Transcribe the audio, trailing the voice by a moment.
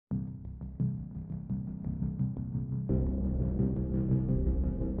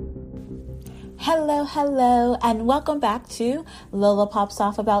Hello, hello, and welcome back to Lola Pops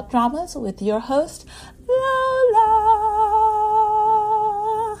Off About Dramas with your host, Lola.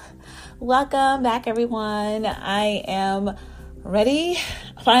 Welcome back, everyone. I am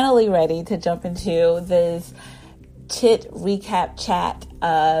finally ready to jump into this recap chat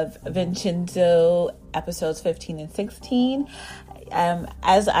of Vincenzo episodes 15 and 16.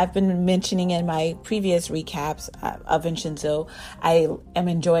 As I've been mentioning in my previous recaps of Vincenzo, I am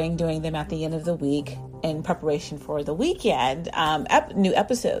enjoying doing them at the end of the week in preparation for the weekend, new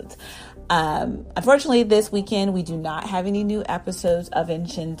episodes. Unfortunately, this weekend, we do not have any new episodes of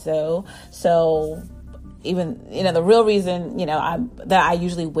Vincenzo. So even, the real reason, that I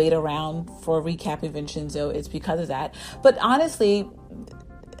usually wait around for recapping Vincenzo is because of that. But honestly,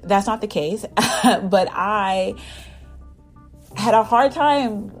 that's not the case. But I had a hard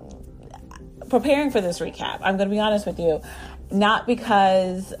time preparing for this recap. I'm going to be honest with you. Not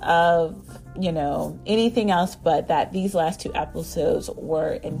because of, anything else, but that these last two episodes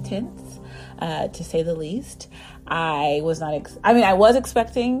were intense, to say the least. I was not, I was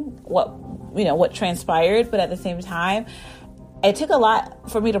expecting what transpired, but at the same time, it took a lot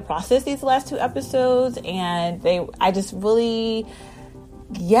for me to process these last two episodes, and let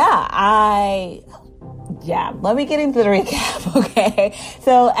me get into the recap, okay?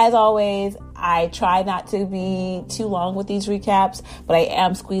 So, as always, I try not to be too long with these recaps, but I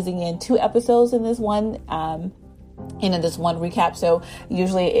am squeezing in 2 episodes in this one, recap. So,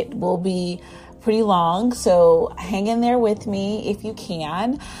 usually it will be pretty long, so hang in there with me if you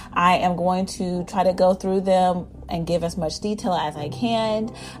can. I am going to try to go through them and give as much detail as I can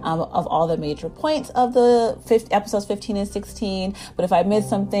of all the major points of the episodes 15 and 16. But if I miss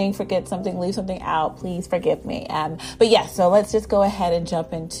something, forget something, leave something out, please forgive me. So let's just go ahead and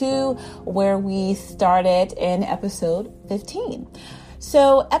jump into where we started in episode 15.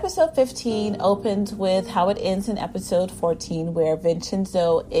 So episode 15 opens with how it ends in episode 14, where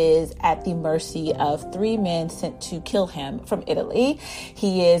Vincenzo is at the mercy of 3 men sent to kill him from Italy.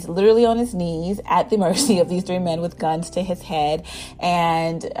 He is literally on his knees at the mercy of these 3 men with guns to his head.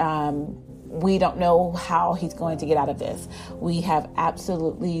 And we don't know how he's going to get out of this. We have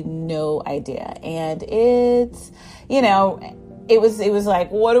absolutely no idea. And it's, it was like,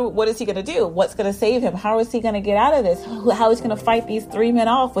 what is he going to do? What's going to save him? How is he going to get out of this? How is he going to fight these 3 men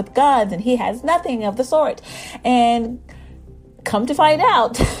off with guns? And he has nothing of the sort. And come to find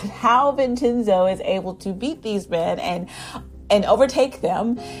out, how Vincenzo is able to beat these men and overtake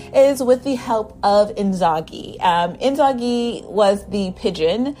them is with the help of Inzaghi. Inzaghi was the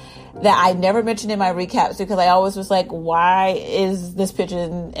pigeon that I never mentioned in my recaps because I always was like, why is this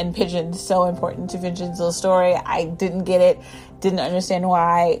pigeon so important to Vincenzo's story? I didn't get it. Didn't understand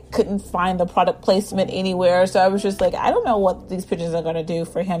why. Couldn't find the product placement anywhere. So I was just like, I don't know what these pigeons are going to do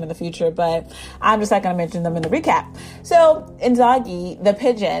for him in the future, but I'm just not going to mention them in the recap. So Inzaghi, the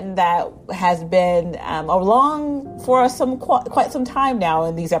pigeon that has been along for quite some time now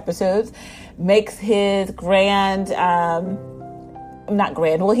in these episodes, makes his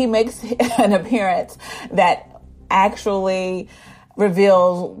he makes an appearance that actually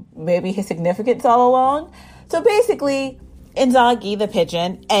reveals maybe his significance all along. So basically, Inzaghi, the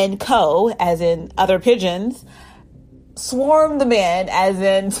pigeon, and co, as in other pigeons, swarm the men, as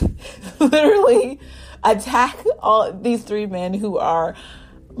in literally attack all these 3 men who are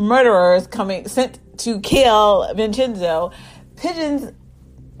murderers sent to kill Vincenzo. Pigeons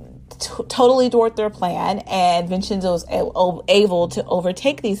totally thwart their plan, and Vincenzo is able to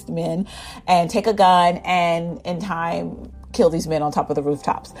overtake these men and take a gun and in time kill these men on top of the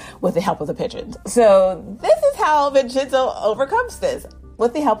rooftops with the help of the pigeons. So this is how Vincenzo overcomes this,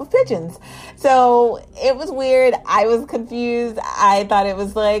 with the help of pigeons. So it was weird. I was confused. I thought it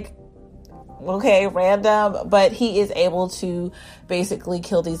was like, okay, random, but he is able to basically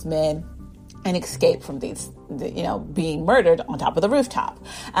kill these men and escape from these, being murdered on top of the rooftop.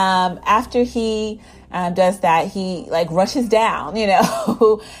 After he does that, he rushes down,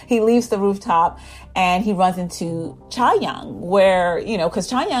 he leaves the rooftop and he runs into Cha-Young, where, because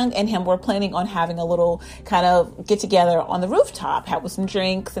Cha-Young and him were planning on having a little kind of get together on the rooftop, have with some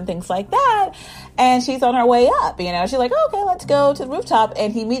drinks and things like that. And she's on her way up, she's like, oh, okay, let's go to the rooftop.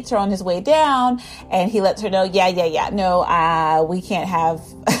 And he meets her on his way down and he lets her know, no, we can't have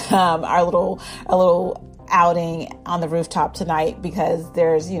our little outing on the rooftop tonight because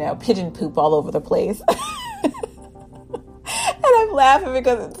there's, pigeon poop all over the place. And I'm laughing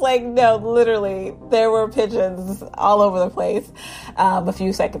because it's like, no, literally, there were pigeons all over the place a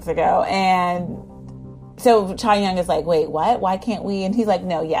few seconds ago. And so Cha Young is like, wait, what? Why can't we? And he's like,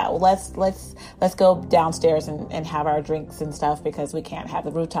 no, yeah, well, let's go downstairs and have our drinks and stuff because we can't have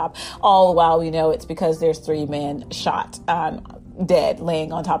the rooftop. All the while we know it's because there's 3 men shot, dead,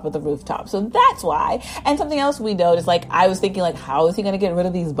 laying on top of the rooftop. So that's why. And something else we noticed, like I was thinking, like, how is he going to get rid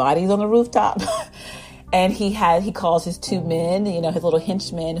of these bodies on the rooftop? And he calls his 2 men, his little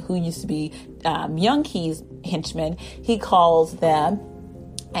henchmen who used to be Young Hee's henchmen. He calls them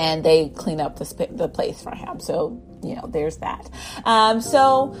and they clean up the place for him. So, there's that.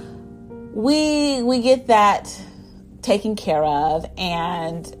 So we get that taken care of.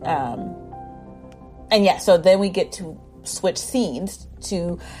 And yeah, so then we get to switch scenes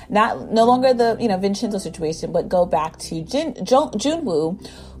to no longer the, Vincenzo situation, but go back to Junwoo,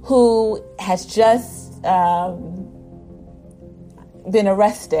 who has just been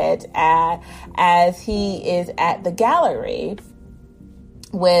arrested as he is at the gallery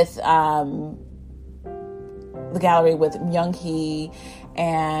with Young Hee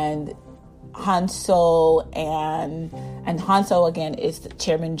and Hanso, and Hanso again is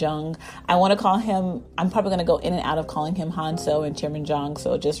Chairman Jung. I want to call him, I'm probably going to go in and out of calling him Hanso and Chairman Jung,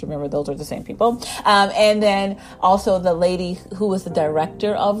 so just remember those are the same people. And then also the lady who was the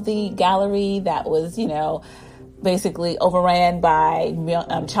director of the gallery that was, basically overran by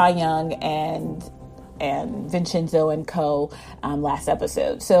Cha Young and Vincenzo and co last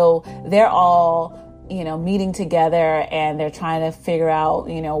episode. So they're all meeting together and they're trying to figure out,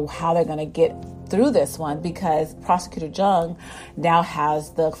 how they're going to get through this one, because Prosecutor Jung now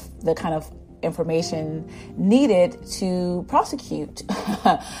has the kind of information needed to prosecute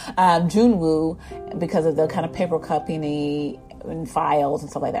Junwoo because of the kind of paper company and files and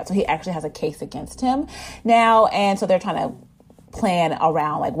stuff like that. So he actually has a case against him now. And so they're trying to plan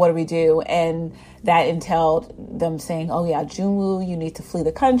around, like, what do we do? And that entailed them saying, oh yeah, Junwoo, you need to flee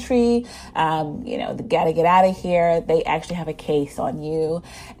the country. Gotta get out of here. They actually have a case on you.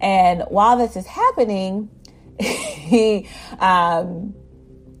 And while this is happening, you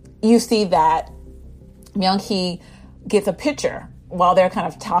see that Myung Hee gets a picture while they're kind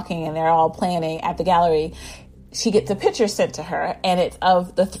of talking and they're all planning at the gallery. She gets a picture sent to her, and it's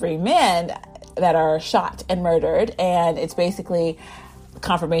of the 3 men that are shot and murdered. And it's basically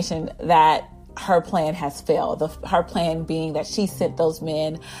confirmation that her plan has failed. Her plan being that she sent those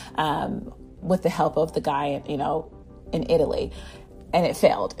men with the help of the guy, in Italy, and it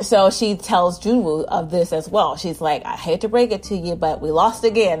failed. So she tells Junwoo of this as well. She's like, I hate to break it to you, but we lost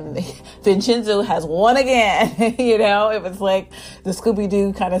again. Vincenzo has won again. It was like the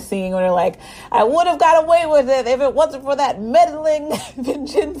Scooby-Doo kind of scene where they're like, I would have got away with it if it wasn't for that meddling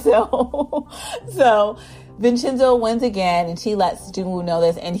Vincenzo. So Vincenzo wins again, and she lets Junwoo know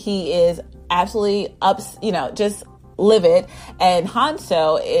this, and he is absolutely just livid. And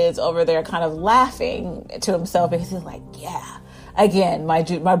Hanso is over there kind of laughing to himself because he's like, yeah, again, my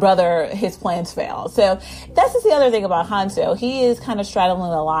brother, his plans fail. So that's just the other thing about Hanso. He is kind of straddling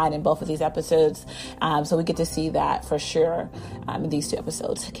the line in both of these episodes. So we get to see that for sure in these 2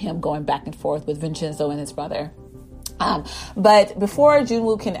 episodes, him going back and forth with Vincenzo and his brother. But before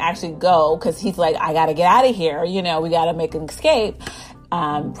Junwoo can actually go, because he's like, I got to get out of here, we got to make an escape.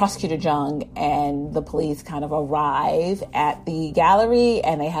 Prosecutor Jung and the police kind of arrive at the gallery,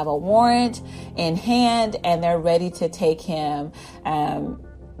 and they have a warrant in hand, and they're ready to take him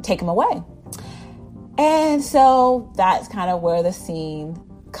away. And so that's kind of where the scene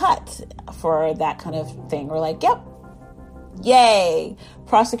cuts for that kind of thing. We're like, yep, yay.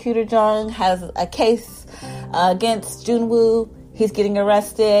 Prosecutor Jung has a case against Junwoo. He's getting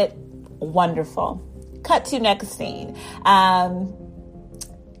arrested. Wonderful. Cut to next scene.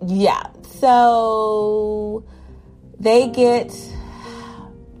 Yeah, so they get,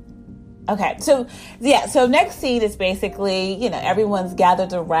 okay, so next scene is basically, everyone's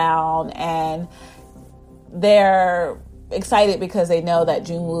gathered around and they're excited because they know that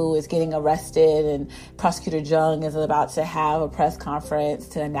Junwoo is getting arrested and Prosecutor Jung is about to have a press conference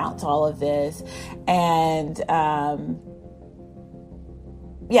to announce all of this. And, and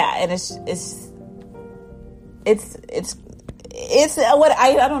it's what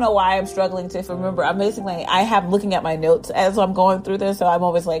I don't know why I'm struggling to remember. I have looking at my notes as I'm going through this, so I'm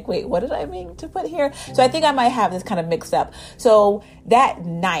always like, wait, what did I mean to put here? So I think I might have this kind of mixed up. So that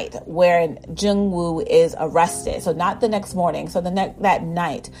night when Junwoo is arrested, so not the next morning, so that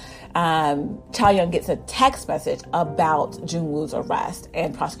night, Cha Young gets a text message about Junwoo's arrest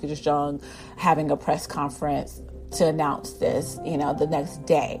and Prosecutor Jung having a press conference to announce this, the next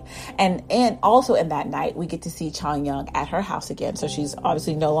day. And also in that night, we get to see Cha-Young at her house again. So she's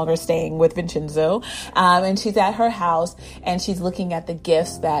obviously no longer staying with Vincenzo. And she's at her house and she's looking at the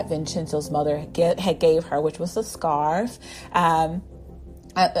gifts that Vincenzo's mother had gave her, which was a scarf.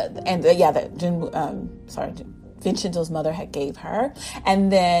 Vincenzo's mother had gave her.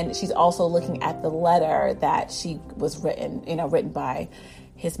 And then she's also looking at the letter that she was written by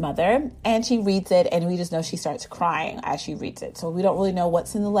his mother, and she reads it, and we just know she starts crying as she reads it. So we don't really know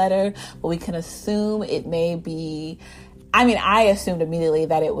what's in the letter, but we can assume it may be, I assumed immediately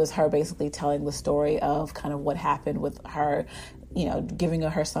that it was her basically telling the story of kind of what happened with her, giving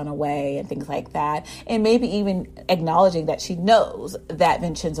her son away and things like that. And maybe even acknowledging that she knows that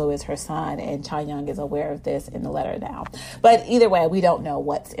Vincenzo is her son, and Cha-Young is aware of this in the letter now. But either way, we don't know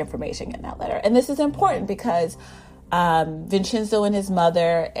what's information in that letter. And this is important because Vincenzo and his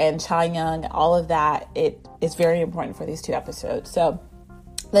mother and Cha-Young, all of that, it is very important for these two episodes. So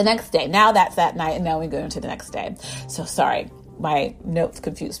the next day, now that's that night, and now we go into the next day. So sorry, my notes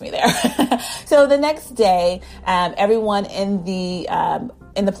confused me there. So the next day, everyone in the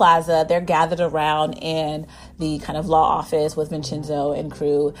plaza, they're gathered around in the kind of law office with Vincenzo and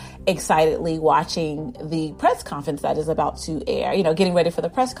crew, excitedly watching the press conference that is about to air, getting ready for the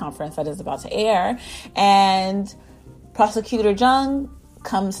press conference that is about to air. And Prosecutor Jung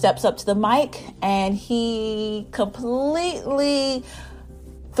steps up to the mic, and he completely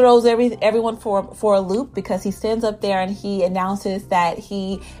throws everyone for a loop, because he stands up there and he announces that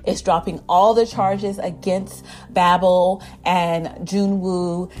he is dropping all the charges against Babel and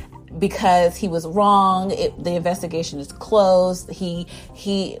Junwoo because he was wrong. The investigation is closed. He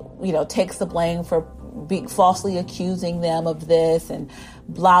takes the blame for falsely accusing them of this and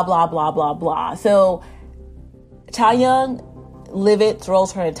blah, blah, blah, blah, blah. So Cha-Young, livid,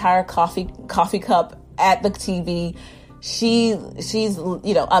 throws her entire coffee cup at the TV. She's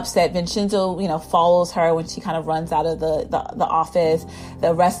upset. Vincenzo, follows her when she kind of runs out of the office.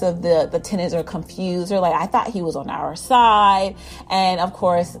 The rest of the tenants are confused. They're like, I thought he was on our side. And of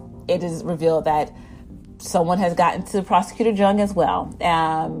course, it is revealed that someone has gotten to Prosecutor Jung as well.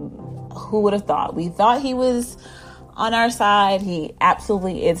 Who would have thought? We thought he was on our side. He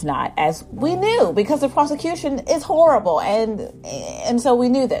absolutely is not, as we knew, because the prosecution is horrible, and so we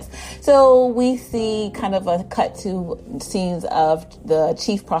knew this. So we see kind of a cut to scenes of the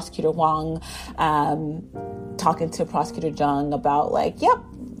chief prosecutor Wang talking to Prosecutor Jung about yep,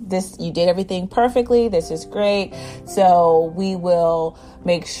 this, you did everything perfectly. This is great. So we will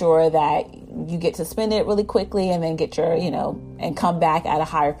make sure that you get suspended really quickly and then get your, and come back at a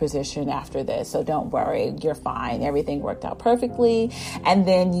higher position after this. So don't worry, you're fine. Everything worked out perfectly. And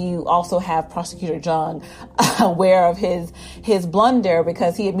then you also have Prosecutor Jung aware of his blunder,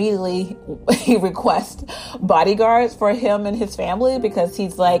 because he immediately requests bodyguards for him and his family, because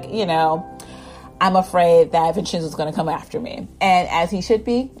he's like, I'm afraid that Vincenzo's going to come after me. And as he should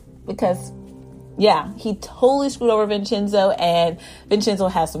be, because yeah, he totally screwed over Vincenzo, and Vincenzo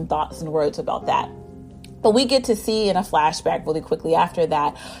has some thoughts and words about that. But we get to see in a flashback really quickly after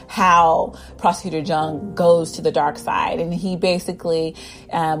that how Prosecutor Jung goes to the dark side. And he basically,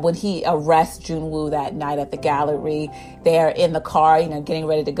 when he arrests Junwoo that night at the gallery, they're in the car, getting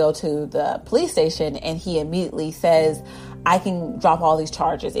ready to go to the police station. And he immediately says, I can drop all these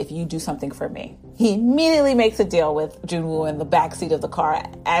charges if you do something for me. He immediately makes a deal with Junwoo in the backseat of the car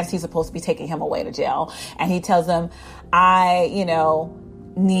as he's supposed to be taking him away to jail. And he tells him, I,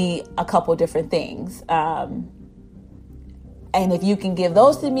 need a couple different things. And if you can give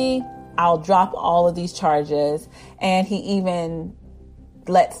those to me, I'll drop all of these charges. And he even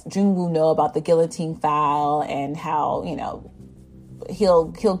lets Junwoo know about the guillotine file and how,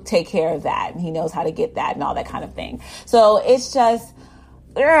 he'll take care of that, and he knows how to get that and all that kind of thing. So it's just,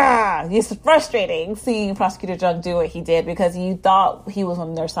 it's frustrating seeing Prosecutor Jung do what he did, because you thought he was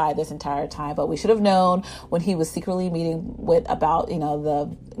on their side this entire time, but we should have known when he was secretly meeting about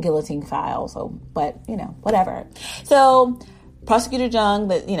the guillotine file. So, but whatever. So Prosecutor Jung,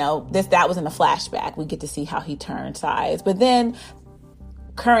 that was in the flashback. We get to see how he turned sides, but then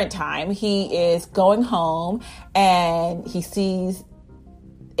current time, he is going home and he sees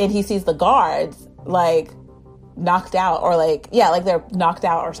the guards knocked out, or they're knocked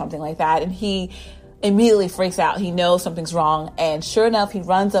out or something like that. And he immediately freaks out. He knows something's wrong. And sure enough, he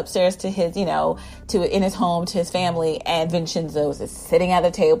runs upstairs to his, in his home, to his family. And Vincenzo is sitting at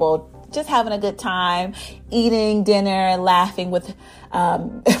the table, just having a good time, eating dinner, laughing with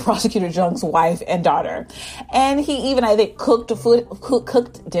Prosecutor Jung's wife and daughter. And he even, I think, cooked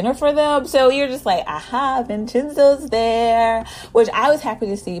dinner for them. So you're just like, aha, Vincenzo's there, which I was happy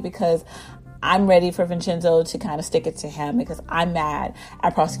to see, because I'm ready for Vincenzo to kind of stick it to him because I'm mad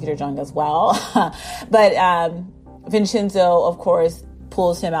at Prosecutor Jung as well. But Vincenzo, of course,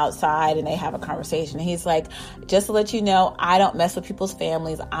 pulls him outside and they have a conversation. He's like, just to let you know, I don't mess with people's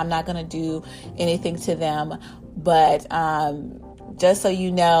families. I'm not going to do anything to them. But just so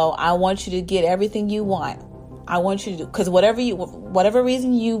you know, I want you to get everything you want. I want you to do, because whatever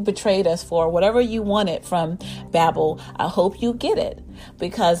reason you betrayed us for, whatever you wanted from Babel, I hope you get it.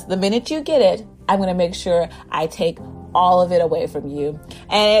 Because the minute you get it, I'm going to make sure I take all of it away from you.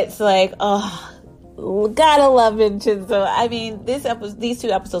 And it's like, oh, gotta love Vincenzo. I mean, these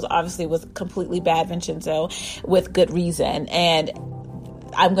 2 episodes obviously was completely bad Vincenzo with good reason. And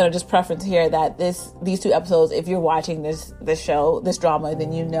I'm going to just preference here that these 2 episodes, if you're watching this show, this drama,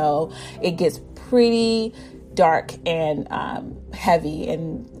 then you know it gets pretty dark and heavy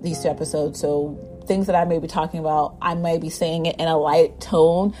in these 2 episodes. So things that I may be talking about, I may be saying it in a light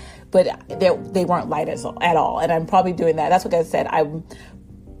tone, but they weren't light at all. And I'm probably doing that. That's what I said.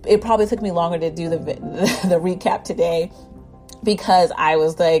 It probably took me longer to do the recap today because I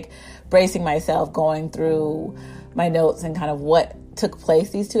was like bracing myself, going through my notes and kind of what took place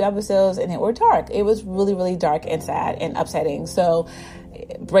these 2 episodes, and it were dark. It was really, really dark and sad and upsetting. So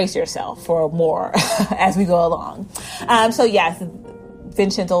brace yourself for more as we go along. So yes,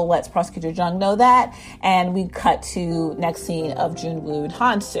 Vincenzo lets Prosecutor Jung know that, and we cut to next scene of Junwoo and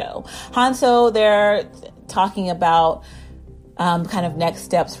Hanso. Hanso, they're talking about kind of next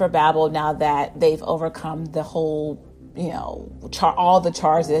steps for Babel now that they've overcome the whole, all the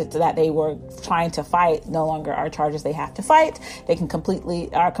charges that they were trying to fight no longer are charges they have to fight. They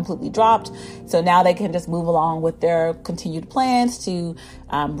are completely dropped. So now they can just move along with their continued plans to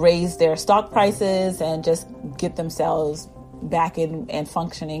raise their stock prices and just get themselves back in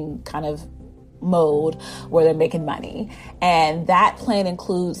functioning kind of mode where they're making money. And that plan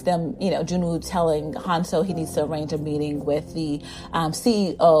includes them, Junwoo telling Hanso he needs to arrange a meeting with the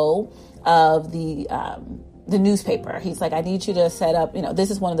CEO of the newspaper. He's like, I need you to set up,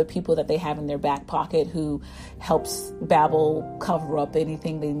 this is one of the people that they have in their back pocket who helps Babel cover up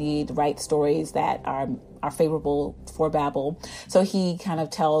anything they need, write stories that are favorable for Babel. So he kind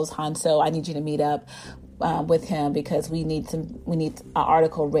of tells Hanso, I need you to meet up with him because we need an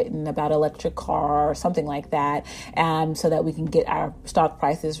article written about electric car or something like that, so that we can get our stock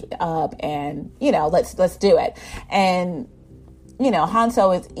prices up, and let's do it. And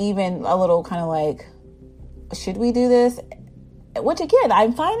Hanso is even a little kind of like, should we do this? Which again,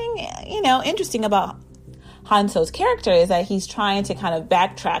 I'm finding interesting about Hanso's character is that he's trying to kind of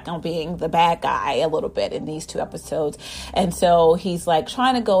backtrack on being the bad guy a little bit in these 2 episodes. And so he's like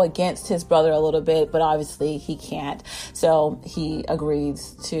trying to go against his brother a little bit, but obviously he can't. So he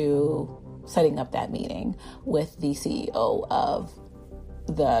agrees to setting up that meeting with the CEO of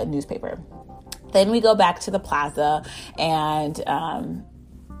the newspaper. Then we go back to the plaza, and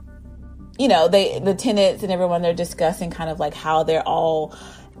the tenants and everyone, they're discussing kind of like how they're all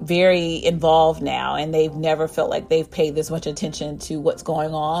very involved now, and they've never felt like they've paid this much attention to what's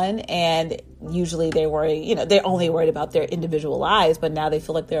going on. And usually they worry, they're only worried about their individual lives, but now they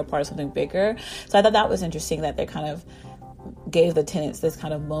feel like they're a part of something bigger. So I thought that was interesting that they kind of gave the tenants this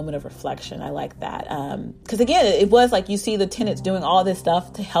kind of moment of reflection. I like that. Because again, it was like you see the tenants doing all this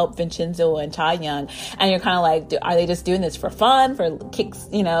stuff to help Vincenzo and Cha Young, and you're kind of like, are they just doing this for fun, for kicks,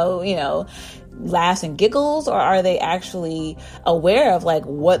 laughs and giggles, or are they actually aware of like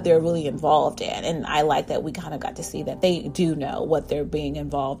what they're really involved in? And I like that we kind of got to see that they do know what they're being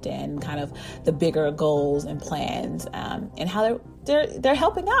involved in, kind of the bigger goals and plans, and how they're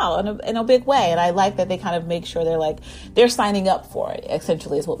helping out in a big way. And I like that they kind of make sure they're signing up for it,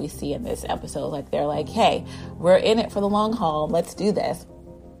 essentially, is what we see in this episode. Like they're like, hey, we're in it for the long haul, let's do this.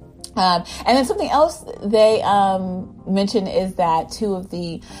 And then something else they mentioned is that 2 of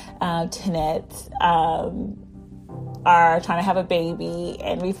the tenants are trying to have a baby,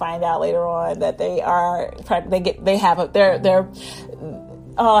 and we find out later on that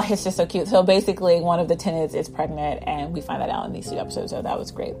it's just so cute. So basically one of the tenants is pregnant, and we find that out in these 2 episodes, so that was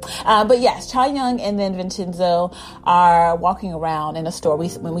great. But yes, Cha Young and then Vincenzo are walking around in a store.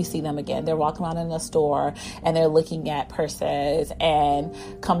 When we see them again, they're walking around in a store and they're looking at purses, and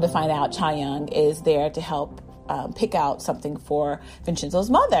come to find out Cha Young is there to help pick out something for Vincenzo's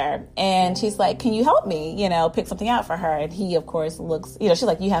mother. And she's like, can you help me, pick something out for her? And he, of course, looks, she's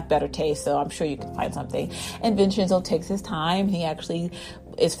like, you have better taste, so I'm sure you can find something. And Vincenzo takes his time. He actually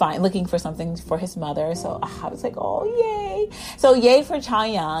is fine looking for something for his mother. So I was like, oh, yay. So yay for Cha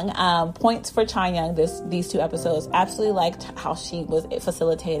Young. Points for Cha Young, these 2 episodes. Absolutely liked how she was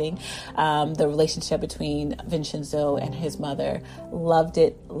facilitating the relationship between Vincenzo and his mother. Loved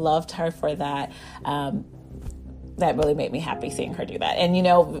it. Loved her for that. That really made me happy seeing her do that. And,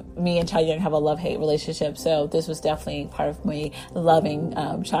 me and Cha Young have a love-hate relationship, so this was definitely part of me loving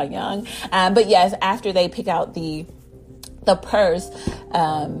Cha Young. But yes, after they pick out the purse,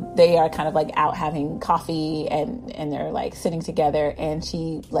 they are kind of like out having coffee and they're like sitting together, and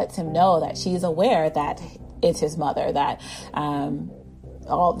she lets him know that she's aware that it's his mother, that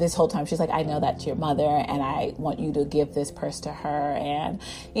all this whole time she's like, I know that's your mother and I want you to give this purse to her, and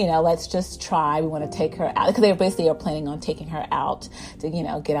let's just try. We want to take her out, because they basically are planning on taking her out to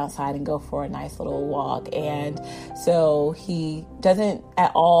get outside and go for a nice little walk. And so he doesn't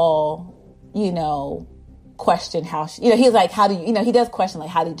at all question how she, he's like, how do you, he does question like,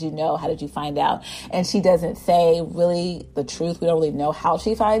 how did you know, how did you find out? And she doesn't say really the truth. We don't really know how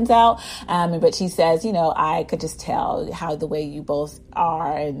she finds out, but she says, I could just tell how the way you both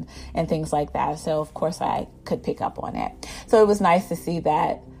are and things like that. So of course I could pick up on it. So it was nice to see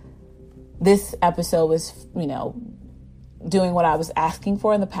that this episode was doing what I was asking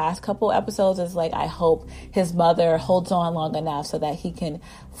for in the past couple episodes. Is like, I hope his mother holds on long enough so that he can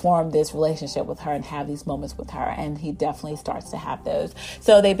form this relationship with her and have these moments with her. And he definitely starts to have those.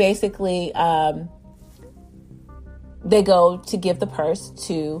 So they basically, they go to give the purse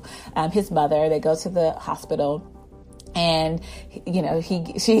to his mother. They go to the hospital. And,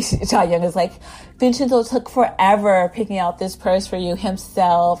 Cha Young is like, Vincenzo took forever picking out this purse for you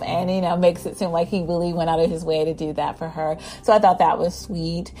himself, and, makes it seem like he really went out of his way to do that for her. So I thought that was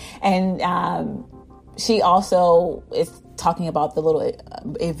sweet. And she also is talking about the little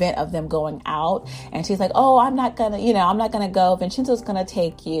event of them going out, and she's like, oh, I'm not gonna go. Vincenzo's gonna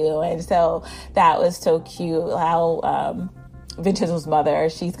take you. And so that was so cute how, Vincenzo's mother,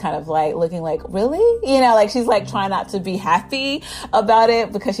 she's kind of like looking like, really? She's like trying not to be happy about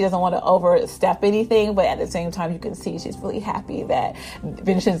it because she doesn't want to overstep anything. But at the same time, you can see she's really happy that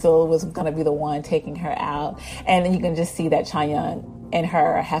Vincenzo was going to be the one taking her out. And then you can just see that Cha Young and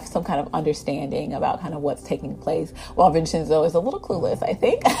her have some kind of understanding about kind of what's taking place, while Vincenzo is a little clueless, I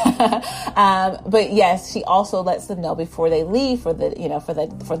think. But yes, she also lets them know before they leave for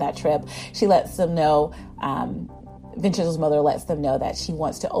that trip. She lets them know, Vincenzo's mother lets them know that she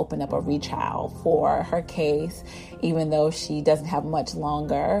wants to open up a retrial for her case, even though she doesn't have much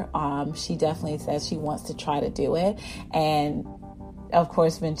longer. She definitely says she wants to try to do it. And of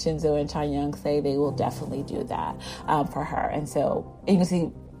course, Vincenzo and Cha Young say they will definitely do that for her. And so you can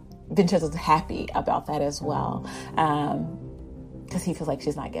see Vincenzo's happy about that as well. Because he feels like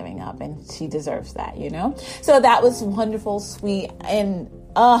she's not giving up and she deserves that, So that was wonderful, sweet, and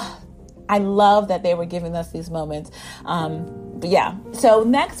I love that they were giving us these moments. But yeah, so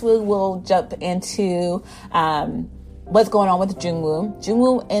next we will jump into what's going on with Jungwoo.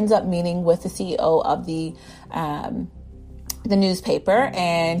 Jungwoo ends up meeting with the CEO of the newspaper,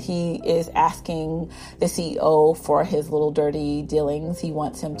 and he is asking the CEO for his little dirty dealings. He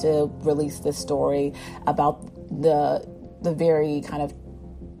wants him to release this story about the very kind of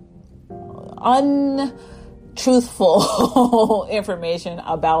untruthful information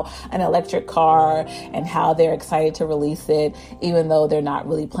about an electric car and how they're excited to release it, even though they're not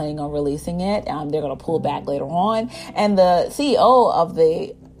really planning on releasing it. They're going to pull back later on. And the CEO of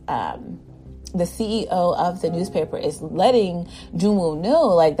the newspaper is letting Jungwoo know,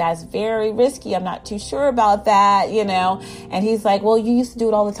 like, that's very risky. I'm not too sure about that, And he's like, well, you used to do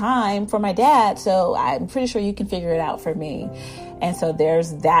it all the time for my dad, so I'm pretty sure you can figure it out for me. And so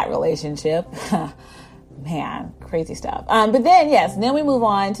there's that relationship. Man, crazy stuff. But then, then we move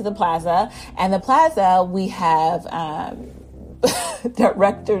on to the plaza. And the plaza, we have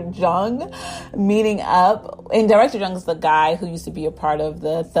Director Jung meeting up. And Director Jung is the guy who used to be a part of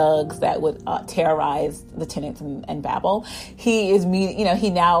the thugs that would terrorize the tenants in Babel. He is meeting, he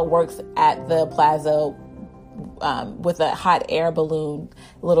now works at the plaza with a hot air balloon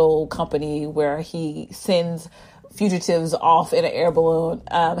little company where he sends fugitives off in an air balloon,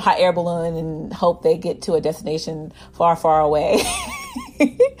 hot air balloon, and hope they get to a destination far, far away.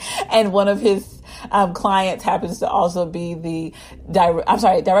 And one of his clients happens to also be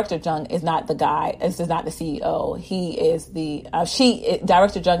Director Jung is not the guy. This is not the CEO. He is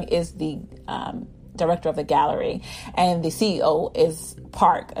Director Jung is the director of the gallery, and the CEO is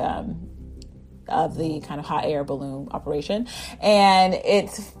Park, of the kind of hot air balloon operation. And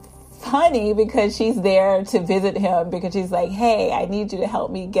it's funny because she's there to visit him, because she's like, hey, I need you to help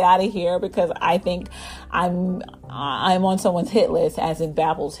me get out of here because I think I'm on someone's hit list, as in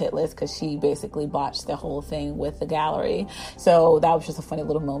Babbel's hit list, because she basically botched the whole thing with the gallery. So that was just a funny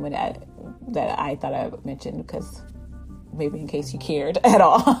little moment that I thought I would mention, because maybe in case you cared at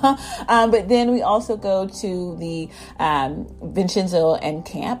all. But then we also go to the Vincenzo and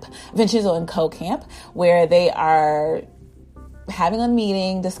Co camp, where they are having a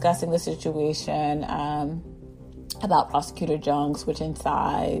meeting discussing the situation about Prosecutor Jung switching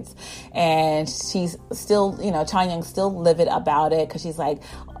sides. And she's still, Cha-Young's still livid about it, because she's like,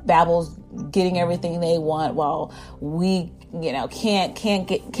 Babbel's getting everything they want while we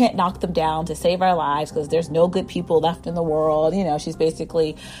can't knock them down to save our lives, because there's no good people left in the world. She's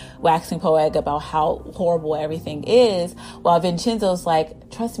basically waxing poetic about how horrible everything is, while Vincenzo's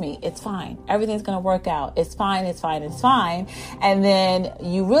like, trust me, it's fine. Everything's going to work out. It's fine. It's fine. It's fine. And then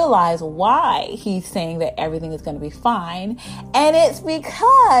you realize why he's saying that everything is going to be fine. And it's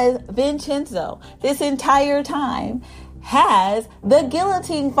because Vincenzo, this entire time, has the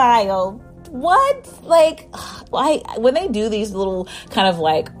guillotine file. What? Like, when they do these little kind of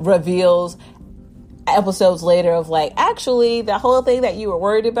like reveals episodes later of like, actually, the whole thing that you were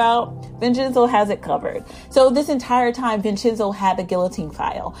worried about, Vincenzo has it covered. So this entire time, Vincenzo had the guillotine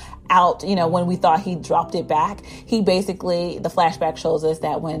file out, when we thought he dropped it back. He basically, the flashback shows us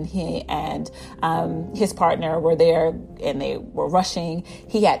that when he and his partner were there and they were rushing,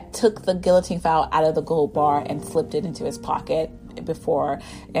 he had took the guillotine file out of the gold bar and slipped it into his pocket before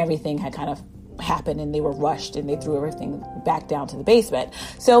everything had kind of happened, and they were rushed and they threw everything back down to the basement.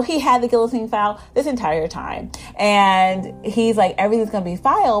 So he had the guillotine file this entire time, and he's like, everything's going to be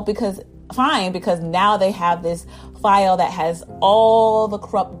fine because now they have this file that has all the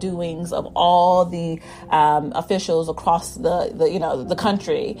corrupt doings of all the officials across the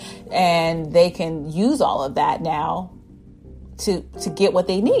country, and they can use all of that now to get what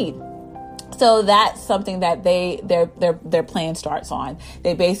they need. So that's something that their plan starts on.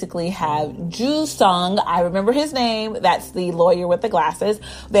 They basically have Ju Sung. I remember his name. That's the lawyer with the glasses.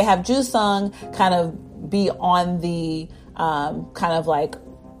 They have Ju Sung kind of be on the kind of like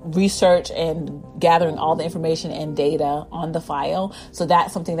research and gathering all the information and data on the file. So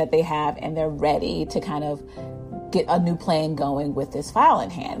that's something that they have, and they're ready to kind of get a new plan going with this file in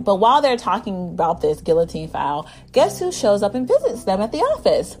hand. But while they're talking about this guillotine file, guess who shows up and visits them at the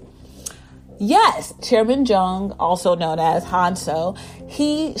office? Yes, Chairman Jung, also known as Han-so,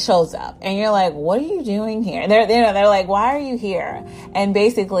 he shows up, and you're like, what are you doing here? And they're like, why are you here? And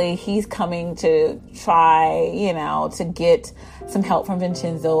basically he's coming to try, to get some help from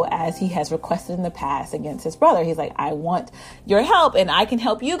Vincenzo, as he has requested in the past against his brother. He's like, I want your help, and I can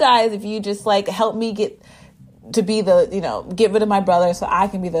help you guys if you just like help me get rid of my brother so I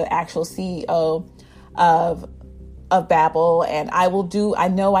can be the actual CEO of Babbel, and I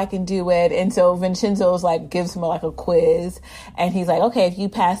know I can do it. And so Vincenzo's like, gives him like a quiz, and he's like, okay, if you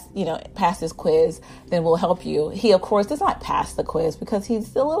pass this quiz, then we'll help you. He of course does not pass the quiz because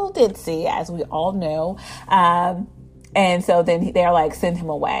he's a little ditzy, as we all know. And so then they're like, send him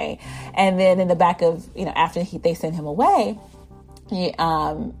away. And then in the back of, after they send him away,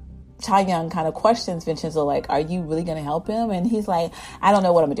 Cha-Young kind of questions Vincenzo, like, are you really going to help him? And he's like, I don't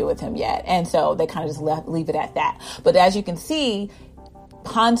know what I'm going to do with him yet. And so they kind of just leave it at that. But as you can see,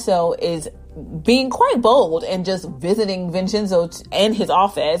 Han-so is being quite bold and just visiting Vincenzo in his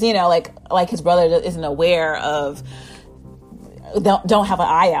office, like his brother isn't aware of, don't have an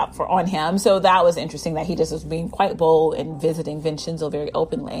eye out on him. So that was interesting that he just was being quite bold and visiting Vincenzo very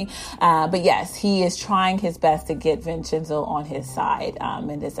openly. But yes, he is trying his best to get Vincenzo on his side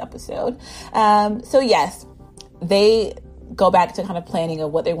in this episode. So yes, they go back to kind of planning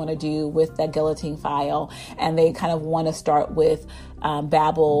of what they want to do with that guillotine file. And they kind of want to start with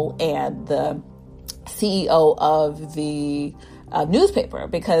Babbel and the CEO of the newspaper,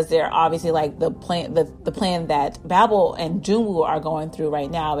 because they're obviously like the plan that Babbel and Junwoo are going through right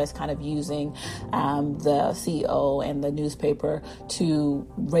now is kind of using the CEO and the newspaper to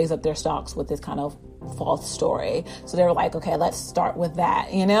raise up their stocks with this kind of false story. So they were like, okay, let's start with that,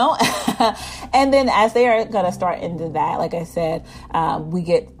 and then as they are going to start into that, like I said, we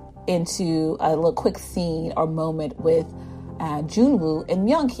get into a little quick scene or moment with Junwoo and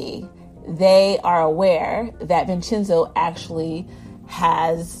Myung-hee. They are aware that Vincenzo actually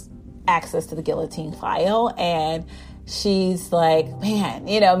has access to the guillotine file, and she's like, man,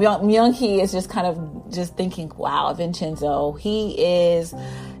 Myung-hee is just kind of just thinking, wow, Vincenzo, he's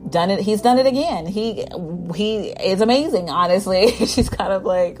done it again. He is amazing, honestly. She's kind of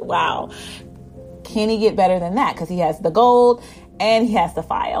like, wow, can he get better than that? Because he has the gold and he has the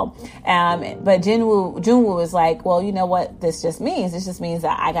file. But Junwoo is like, well, you know what this just means? This just means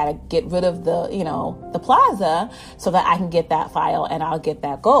that I got to get rid of the plaza so that I can get that file and I'll get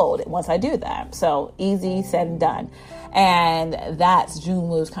that gold once I do that. So easy said and done. And that's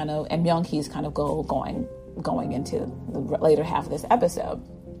Junwoo's and Myung-hee's kind of goal going into the later half of this episode.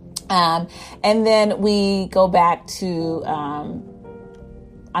 And then we go back to,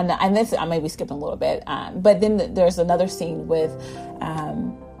 and this I may be skipping a little bit, but then there's another scene with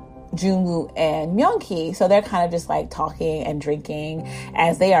Junwoo and Myung-hee. So they're kind of just like talking and drinking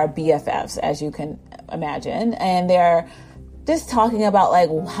as they are BFFs, as you can imagine, and they're just talking about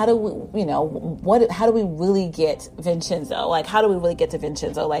like, how do we really get Vincenzo? Like, how do we really get to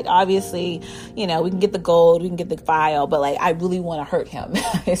Vincenzo? Like, obviously, we can get the gold, we can get the file, but like, I really want to hurt him.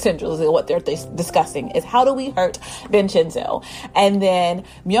 Essentially, what they're discussing is how do we hurt Vincenzo? And then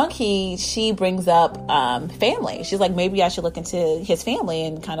Myung-hee, she brings up family. She's like, maybe I should look into his family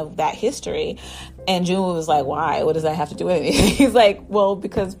and kind of that history. And Junwoo was like, why? What does that have to do with anything? He's like, well,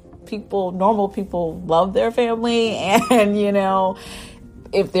 because normal people love their family, and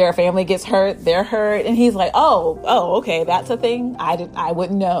if their family gets hurt, they're hurt. And he's like, oh, okay, that's a thing. I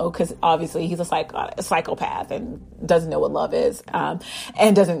wouldn't know, because obviously he's a psychopath and doesn't know what love is, and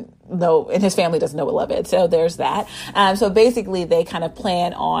his family doesn't know what love is. So there's that. So basically, they kind of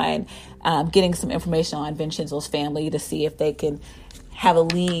plan on getting some information on Vincenzo's family to see if they can have a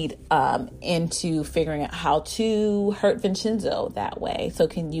lead into figuring out how to hurt Vincenzo that way. So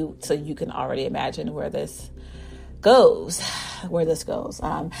you can already imagine where this goes. Then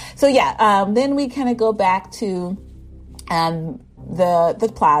we kind of go back to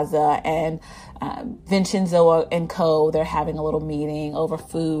the plaza, and Vincenzo and co, they're having a little meeting over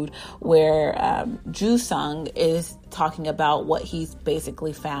food where Ju-sung is talking about what he's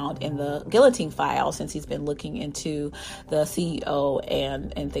basically found in the guillotine file, since he's been looking into the CEO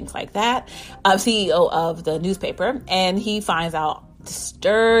and things like that, CEO of the newspaper, and he finds out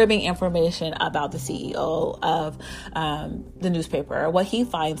disturbing information about the CEO of the newspaper. What he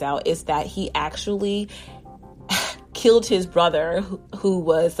finds out is that he actually killed his brother, who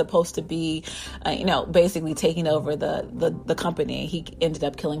was supposed to be, basically taking over the company. He ended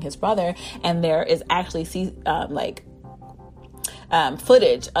up killing his brother, and there is actually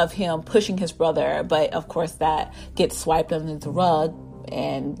footage of him pushing his brother, but of course that gets swiped under the rug,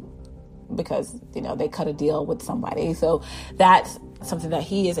 and because they cut a deal with somebody. So that's something that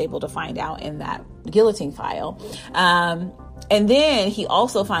he is able to find out in that guillotine file. And then he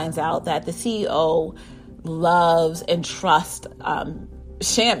also finds out that the CEO loves and trusts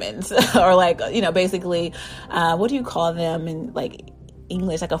shamans, or basically, what do you call them in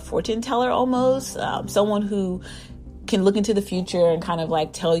English? Like a fortune teller almost, someone who can look into the future and kind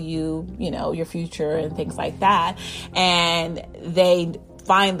of tell you, your future and things like that. And they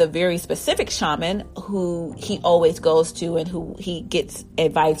find the very specific shaman who he always goes to and who he gets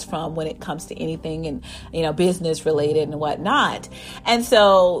advice from when it comes to anything and, business related and whatnot. And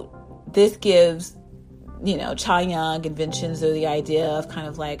so this gives, Cha-young and Vincenzo the idea of kind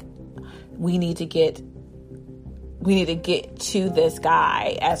of we need to get to this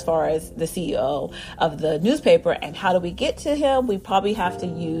guy as far as the CEO of the newspaper. And how do we get to him? We probably have to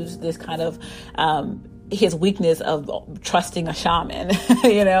use this kind of his weakness of trusting a shaman.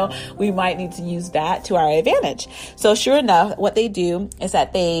 We might need to use that to our advantage. So sure enough, what they do is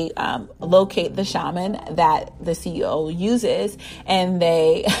that they locate the shaman that the CEO uses, and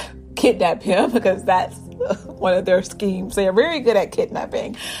they kidnap him, because that's one of their schemes. They are very good at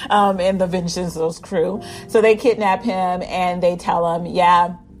kidnapping in the Vincenzo's crew. So they kidnap him and they tell him,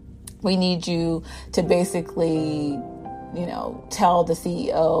 yeah, we need you to basically tell the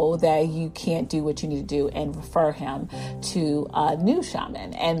CEO that you can't do what you need to do, and refer him to a new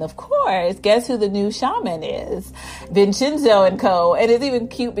shaman. And of course, guess who the new shaman is? Vincenzo and co. And it's even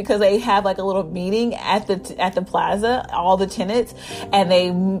cute because they have a little meeting at the plaza, all the tenants, and they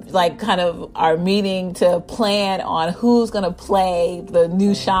kind of are meeting to plan on who's going to play the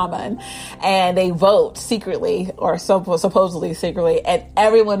new shaman. And they vote secretly, or supposedly secretly, and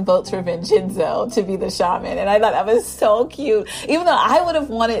everyone votes for Vincenzo to be the shaman. And I thought that was so cute, even though I would have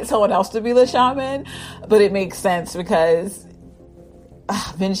wanted someone else to be the shaman, but it makes sense because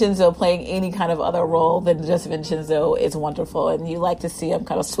Vincenzo playing any kind of other role than just Vincenzo is wonderful, and you like to see him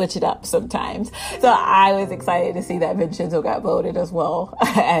kind of switch it up sometimes. So I was excited to see that Vincenzo got voted as well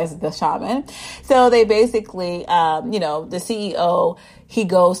as the shaman. So they basically, the CEO, he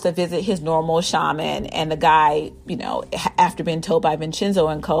goes to visit his normal shaman, and the guy, after being told by Vincenzo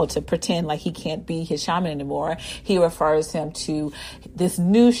and co. to pretend like he can't be his shaman anymore, he refers him to this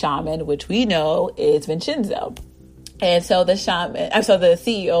new shaman, which we know is Vincenzo. And so the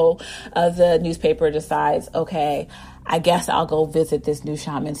CEO of the newspaper decides, okay, I guess I'll go visit this new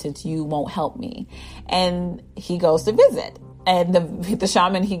shaman since you won't help me. And he goes to visit. And the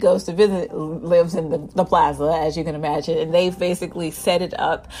shaman he goes to visit lives in the plaza, as you can imagine. And they've basically set it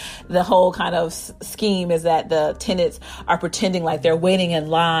up. The whole kind of scheme is that the tenants are pretending like they're waiting in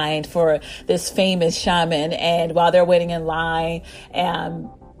line for this famous shaman. And while they're waiting in line,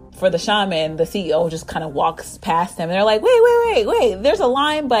 for the shaman, the CEO just kind of walks past them. And they're like, wait, there's a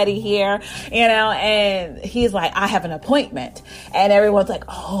line buddy here, and he's like, I have an appointment. And everyone's like,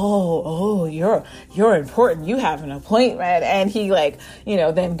 oh, you're important. You have an appointment. And he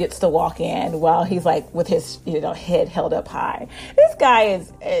then gets to walk in while he's like with his, head held up high. This guy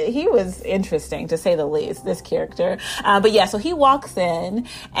he was interesting to say the least, this character. But yeah, so he walks in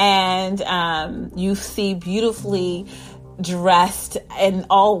and you see beautifully dressed in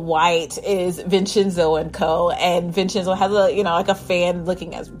all white is Vincenzo and Co. And Vincenzo has a fan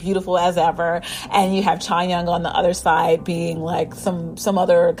looking as beautiful as ever. And you have Cha-Young on the other side being like some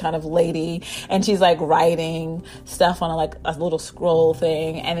other kind of lady. And she's like writing stuff on a little scroll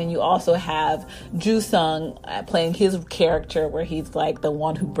thing. And then you also have Ju-Sung playing his character where he's like the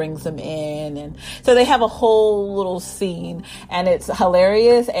one who brings them in. And so they have a whole little scene and it's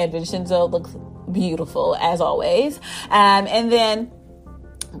hilarious. And Vincenzo looks beautiful as always. And then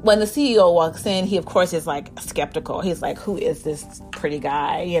when the CEO walks in, he of course is like skeptical. He's like, who is this pretty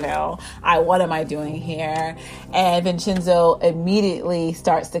guy? What am I doing here? And Vincenzo immediately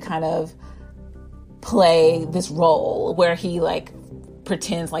starts to kind of play this role where he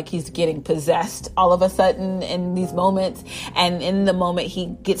pretends like he's getting possessed all of a sudden in these moments. And in the moment he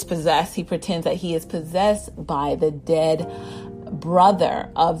gets possessed, he pretends that he is possessed by the dead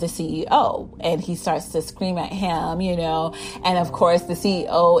brother of the CEO, and he starts to scream at him, and of course the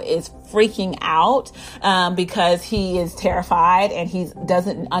CEO is freaking out because he is terrified and he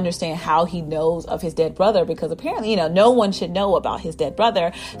doesn't understand how he knows of his dead brother, because apparently no one should know about his dead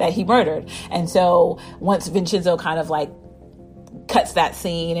brother that he murdered. And so once Vincenzo kind of cuts that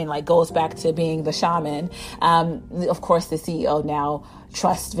scene and goes back to being the shaman, of course the CEO now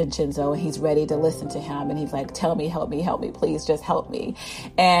trusts Vincenzo and he's ready to listen to him, and he's like, tell me, help me, please just help me.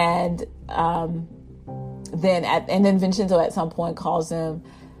 And then Vincenzo at some point calls him,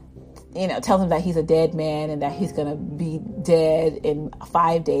 tells him that he's a dead man and that he's gonna be dead in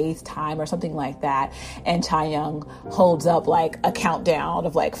 5 days time or something like that. And Cha-Young holds up a countdown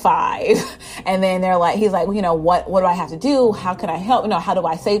of 5, and then he's like, what do I have to do? How can I help? How do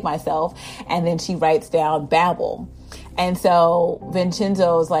I save myself? And then she writes down Babel. And so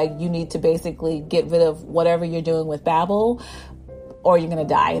Vincenzo's like, you need to basically get rid of whatever you're doing with Babel, or you're going to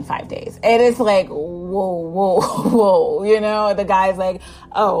die in 5 days. And it's like, whoa, the guy's like,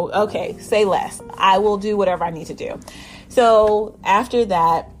 oh, okay, say less. I will do whatever I need to do. So after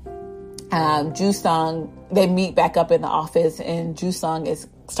that, Ju-Sung, they meet back up in the office, and Ju-Sung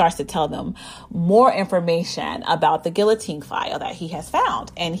starts to tell them more information about the guillotine file that he has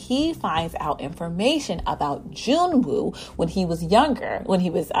found. And he finds out information about Junwoo when he was younger, when he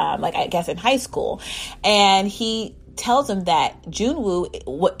was I guess in high school. And he tells him that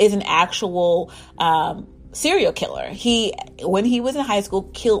Junwoo is an actual serial killer. When he was in high school,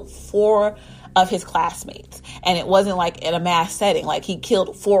 killed 4 of his classmates, and it wasn't in a mass setting. He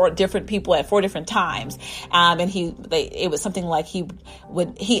killed 4 different people at 4 different times, and it was something like he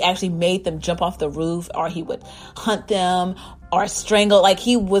actually made them jump off the roof, or he would hunt them or strangle.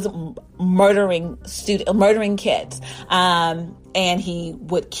 He was murdering kids, and he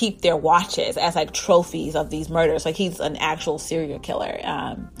would keep their watches as trophies of these murders. He's an actual serial killer,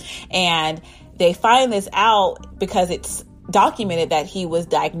 and they find this out because it's documented that he was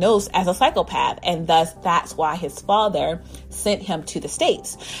diagnosed as a psychopath, and thus that's why his father sent him to the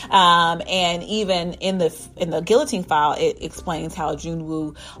States. And even in the guillotine file, it explains how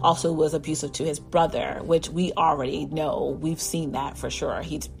Junwoo also was abusive to his brother, which we already know. We've seen that for sure.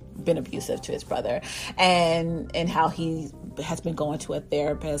 He's been abusive to his brother, and how he has been going to a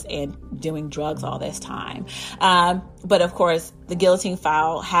therapist and doing drugs all this time. But of course, the guillotine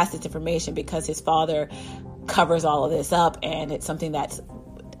file has this information because his father covers all of this up, and it's something that's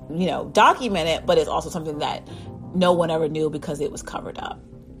documented, but it's also something that no one ever knew because it was covered up.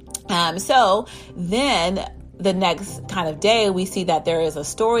 So then the next kind of day, we see that there is a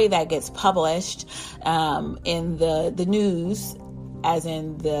story that gets published in the news, as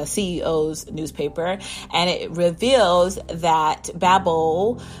in the CEO's newspaper, and it reveals that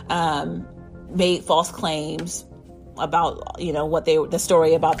Babel made false claims about the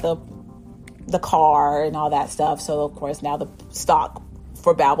story about the car and all that stuff. So of course now the stock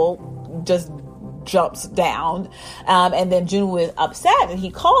for Babel just jumps down. And then Junwoo is upset, and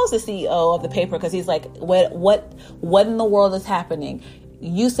he calls the CEO of the paper because he's like, what in the world is happening?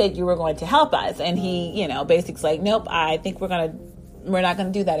 You said you were going to help us. And he, basically like, nope, I think we're not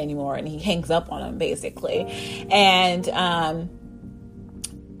going to do that anymore. And he hangs up on him, basically. And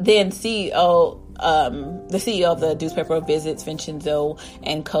then the CEO of the newspaper visits Vincenzo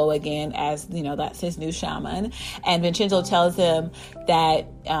and Co. again, as that's his new shaman. And Vincenzo tells him that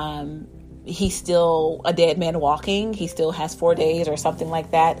he's still a dead man walking. He still has 4 days or something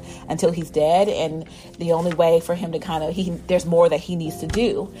like that until he's dead. And the only way for him to there's more that he needs to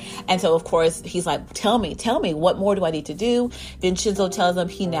do. And so, of course, he's like, tell me, what more do I need to do? Vincenzo tells him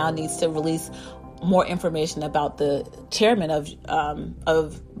he now needs to release more information about the chairman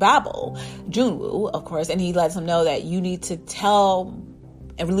of Babel, Junwoo, of course. And he lets him know that you need to tell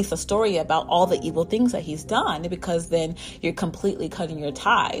and release a story about all the evil things that he's done, because then you're completely cutting your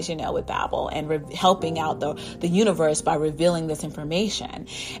ties, with Babel, and helping out the universe by revealing this information,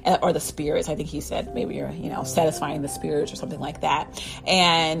 or the spirits. I think he said maybe you're, satisfying the spirits or something like that.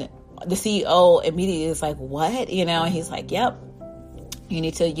 And the CEO immediately is like, what? And he's like, yep. You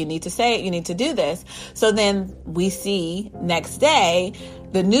need to say it. You need to do this. So then we see next day,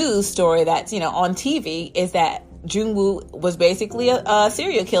 the news story that's, on TV is that Junwoo was basically a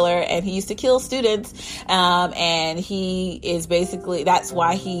serial killer, and he used to kill students. And he is basically, that's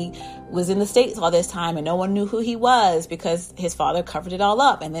why he was in the States all this time, and no one knew who he was, because his father covered it all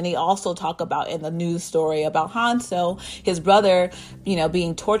up. And then he also talked about in the news story about Hanso, his brother,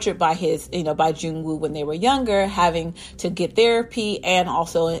 being tortured by by Junwoo when they were younger, having to get therapy. And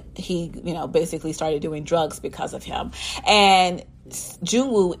also he, basically started doing drugs because of him. And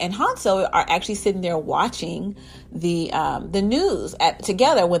Junwoo and Hanso are actually sitting there watching the news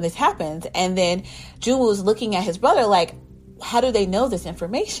together when this happens. And then Junwoo's looking at his brother like, how do they know this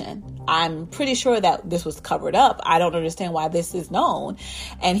information? I'm pretty sure that this was covered up. I don't understand why this is known.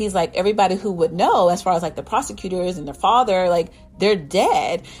 And he's like, everybody who would know, as far as like the prosecutors and their father, like, they're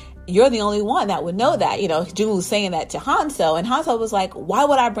dead. You're the only one that would know that. Junwoo's saying that to Hanso, and Hanso was like, why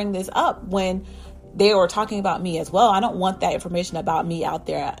would I bring this up when they were talking about me as well? I don't want that information about me out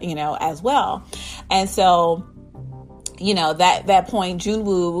there, as well. And so, that point,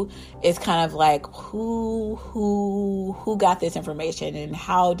 Junwoo is kind of like, who got this information, and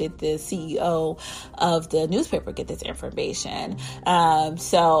how did the CEO of the newspaper get this information?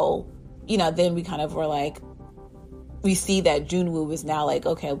 So, then we kind of were like, we see that Junwoo is now like,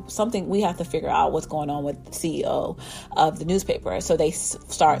 okay, we have to figure out what's going on with the CEO of the newspaper. So they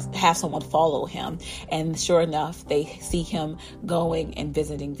have someone follow him. And sure enough, they see him going and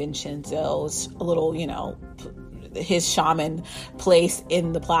visiting Vincenzo's little, his shaman place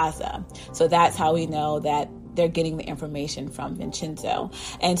in the plaza. So that's how we know that they're getting the information from Vincenzo.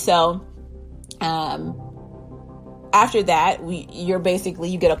 And so, after that,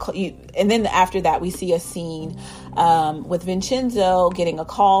 and then after that, we see a scene with Vincenzo getting a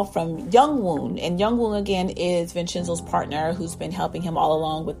call from Youngwoon. And Youngwoon, again, is Vincenzo's partner, who's been helping him all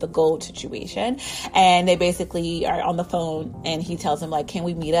along with the gold situation. And they basically are on the phone, and he tells him, like, can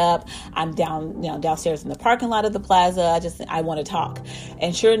we meet up? I'm downstairs in the parking lot of the plaza. I want to talk.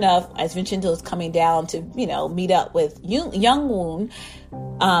 And sure enough, as Vincenzo is coming down to, meet up with Youngwoon,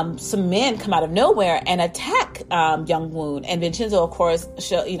 some men come out of nowhere and attack Youngwoon, and Vincenzo, of course,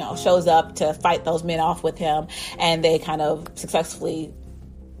 shows up to fight those men off with him, and they kind of successfully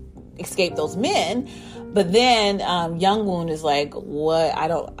escape those men. But then Youngwoon is like, what?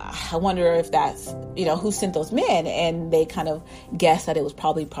 I wonder if that's, who sent those men? And they kind of guess that it was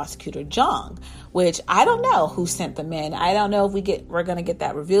probably Prosecutor Jung, which I don't know who sent the men. I don't know if we're going to get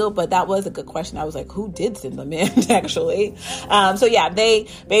that revealed, but that was a good question. I was like, who did send the men, actually? So yeah, they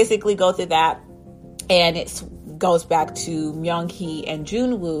basically go through that, and it goes back to Myung-hee and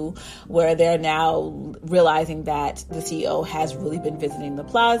Junwoo, where they're now realizing that the CEO has really been visiting the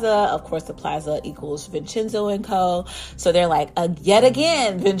plaza. Of course, the plaza equals Vincenzo and Co. So they're like, yet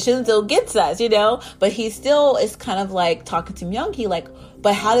again, Vincenzo gets us, but he still is kind of like talking to Myung-hee, like,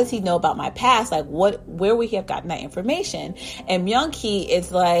 but how does he know about my past? Like, where would he have gotten that information? And Myung-hee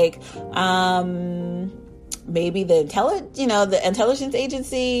is like, maybe the intelligence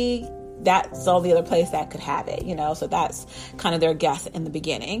agency. That's the only other place that could have it, so that's kind of their guess in the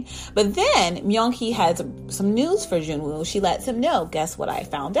beginning. But then Myung-hee has some news for Junwoo. She lets him know, guess what I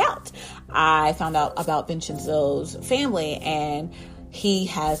found out? I found out about Vincenzo's family, and he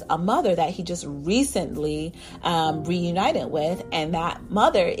has a mother that he just recently reunited with, and that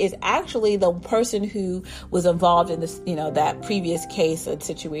mother is actually the person who was involved in this, that previous case and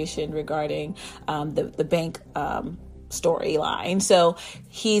situation regarding the bank storyline. So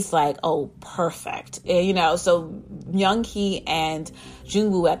he's like, oh, perfect. So Young Hee and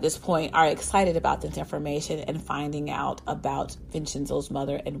Junwoo at this point are excited about this information and finding out about Vincenzo's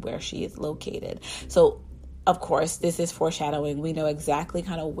mother and where she is located. So of course, this is foreshadowing. We know exactly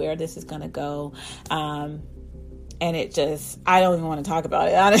kind of where this is going to go. And I don't even want to talk about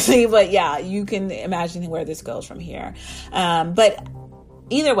it, honestly. But yeah, you can imagine where this goes from here. But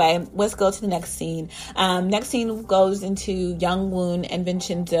either way, let's go to the next scene. Next scene goes into Young Woon and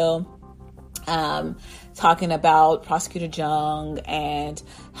Vincenzo talking about Prosecutor Jung and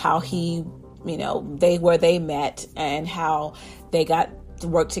how where they met and how they got to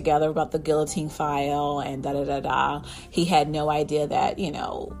work together about the guillotine file and He had no idea that,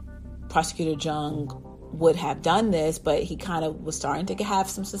 Prosecutor Jung would have done this, but he kind of was starting to have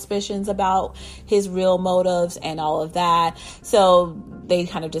some suspicions about his real motives and all of that. So they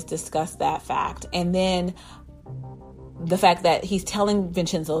kind of just discussed that fact. And then the fact that he's telling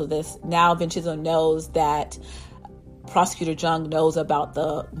Vincenzo this, now Vincenzo knows that Prosecutor Jung knows about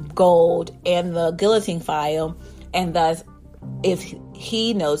the gold and the guillotine file, and thus if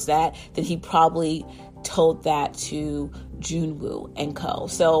he knows that, then he probably told that to Junwoo and co.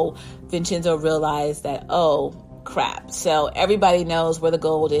 So Vincenzo realized that, oh crap. So everybody knows where the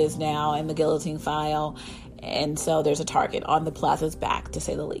gold is now and the guillotine file. And so there's a target on the Plaza's back, to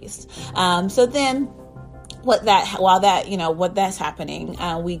say the least. So then while that's happening,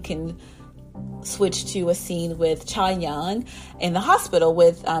 we can switch to a scene with Cha Young in the hospital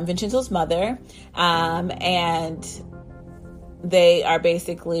with Vincenzo's mother. And they are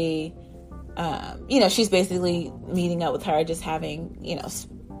basically, she's basically meeting up with her, just having,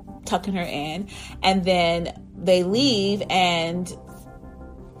 tucking her in. And then they leave and,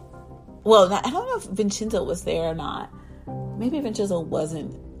 I don't know if Vincenzo was there or not. Maybe Vincenzo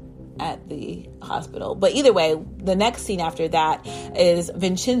wasn't at the hospital. But either way, the next scene after that is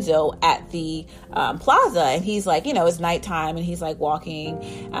Vincenzo at the plaza. And he's like, it's nighttime and he's like walking.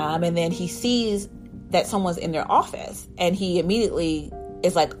 And then he sees that someone's in their office, and he immediately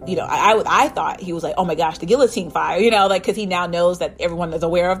is like, I thought he was like, oh my gosh, the guillotine file, because he now knows that everyone is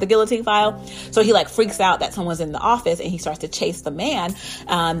aware of the guillotine file. So he like freaks out that someone's in the office, and he starts to chase the man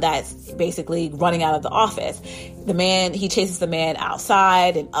that's basically running out of the office. He chases the man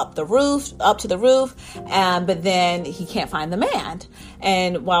outside and up to the roof, but then he can't find the man.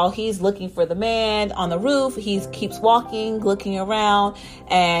 And while he's looking for the man on the roof, he keeps walking, looking around,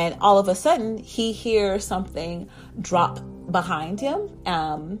 and all of a sudden he hears something drop behind him,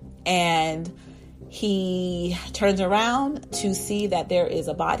 and he turns around to see that there is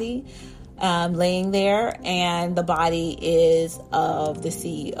a body laying there, and the body is of the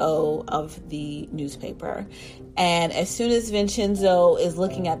CEO of the newspaper. And as soon as Vincenzo is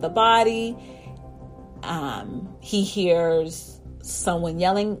looking at the body, he hears someone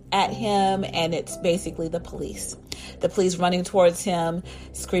yelling at him, and it's basically the police. The police running towards him,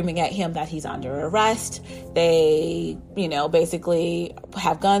 screaming at him that he's under arrest. They, basically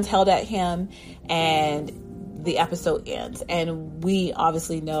have guns held at him, and the episode ends. And we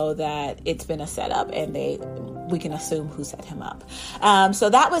obviously know that it's been a setup, and we can assume who set him up. So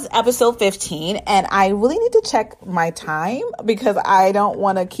that was episode 15, and I really need to check my time because I don't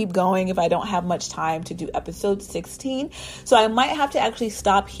want to keep going if I don't have much time to do episode 16. So I might have to actually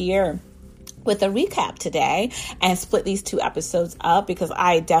stop here with a recap today and split these two episodes up, because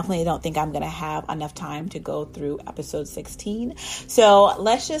I definitely don't think I'm going to have enough time to go through episode 16. So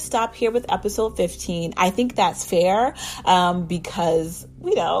let's just stop here with episode 15. I think that's fair, because,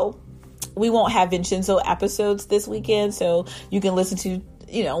 we won't have Vincenzo episodes this weekend, so you can listen to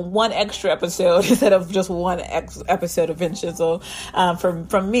one extra episode instead of just one episode of Vincenzo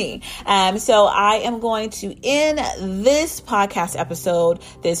from me. So I am going to end this podcast episode,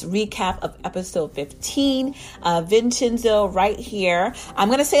 this recap of episode 15, Vincenzo right here. I'm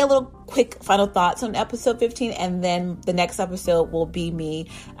going to say a little quick final thoughts on episode 15, and then the next episode will be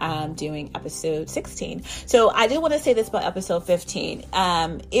me doing episode 16. So I did want to say this about episode 15.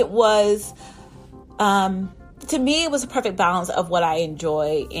 It was... to me, it was a perfect balance of what I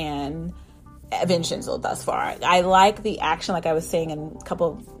enjoy in Vincenzo thus far. I like the action, like I was saying in a couple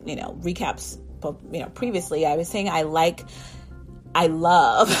of, recaps, previously. I was saying I love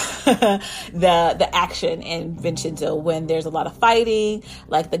the action in Vincenzo when there's a lot of fighting,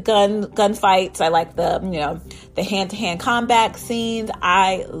 like the gun fights. I like the hand-to-hand combat scenes.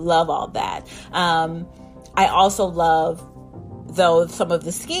 I love all that. I also love though, some of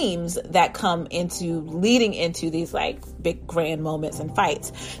the schemes that come into leading into these like big grand moments and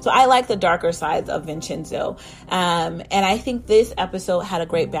fights. So I like the darker sides of Vincenzo. And I think this episode had a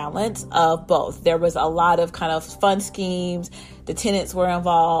great balance of both. There was a lot of kind of fun schemes. The tenants were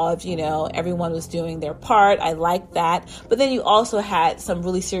involved, everyone was doing their part. I liked that. But then you also had some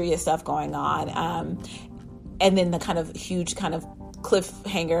really serious stuff going on. And then the kind of huge kind of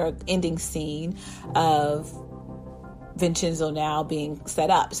cliffhanger ending scene of Vincenzo now being set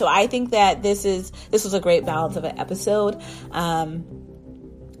up. So I think that this was a great balance of an episode.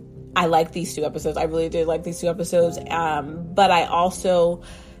 I like these two episodes. I really did like these two episodes. But I also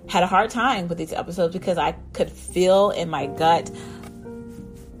had a hard time with these episodes because I could feel in my gut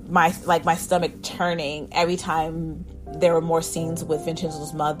my stomach turning every time there were more scenes with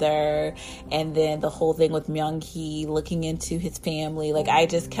Vincenzo's mother, and then the whole thing with Myung-hee looking into his family. Like, I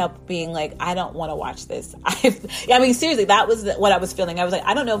just kept being like, I don't want to watch this. I mean, seriously, that was what I was feeling. I was like,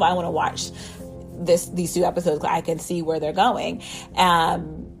 I don't know if I want to watch these two episodes. I can see where they're going.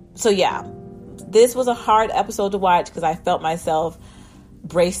 So yeah, this was a hard episode to watch because I felt myself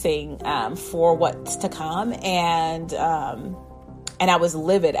bracing for what's to come, and I was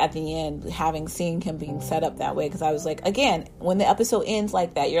livid at the end, having seen him being set up that way, because I was like, again, when the episode ends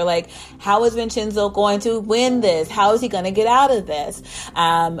like that, you're like, how is Vincenzo going to win this? How is he going to get out of this?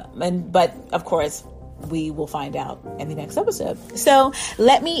 But of course, we will find out in the next episode. So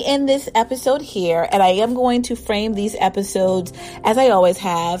let me end this episode here, and I am going to frame these episodes as I always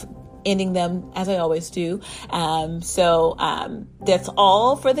have, ending them as I always do. That's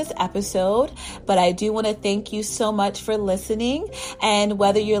all for this episode, but I do want to thank you so much for listening. And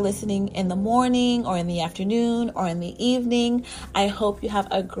whether you're listening in the morning or in the afternoon or in the evening, I hope you have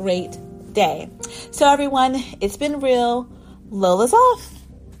a great day. So everyone, it's been real. Lola's off.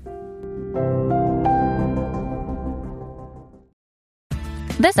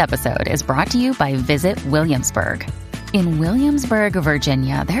 This episode is brought to you by Visit Williamsburg. In Williamsburg,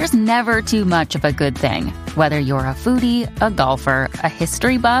 Virginia, there's never too much of a good thing. Whether you're a foodie, a golfer, a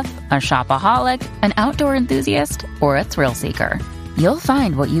history buff, a shopaholic, an outdoor enthusiast, or a thrill seeker, you'll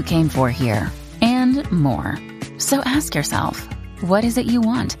find what you came for here and more. So ask yourself, what is it you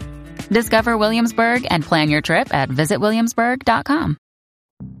want? Discover Williamsburg and plan your trip at visitwilliamsburg.com.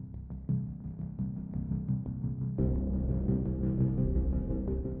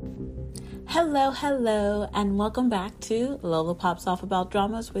 Hello, and welcome back to Lola Pops Off About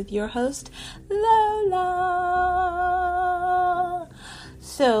Dramas with your host, Lola.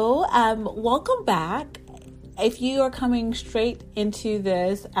 So, welcome back. If you are coming straight into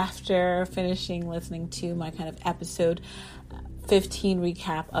this after finishing listening to my kind of episode 15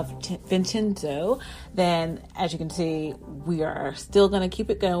 recap of Vincenzo, then as you can see, we are still going to keep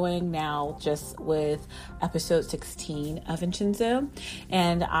it going now just with episode 16 of Vincenzo.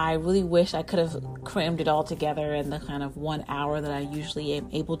 And I really wish I could have crammed it all together in the kind of 1 hour that I usually am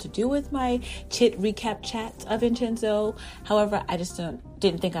able to do with my chit recap chats of Vincenzo. However, I just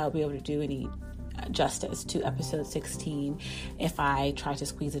didn't think I would be able to do any justice to episode 16 if I tried to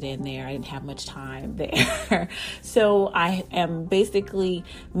squeeze it in there. I didn't have much time there. So I am basically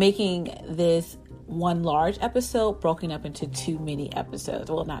making this one large episode broken up into two mini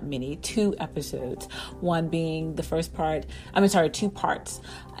episodes. Well, not mini, 2 episodes. One being the first part, 2 parts.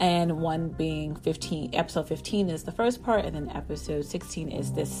 And one being episode 15 is the first part, and then episode 16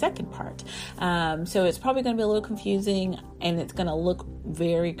 is the second part. So it's probably going to be a little confusing, and it's going to look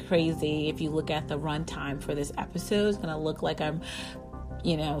very crazy if you look at the runtime for this episode. It's going to look like I'm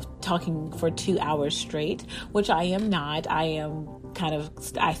talking for 2 hours straight, which I am not. I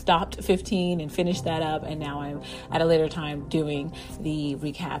stopped 15 and finished that up, and now I'm at a later time doing the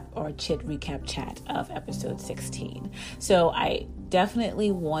recap or chit recap chat of episode 16. So I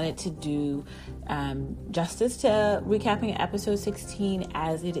definitely wanted to do justice to recapping episode 16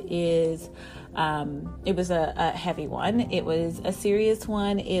 as it is. It was a heavy one. It was a serious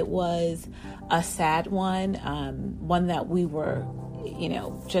one. It was a sad one, one that we were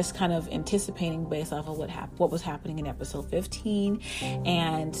just kind of anticipating based off of what was happening in episode 15.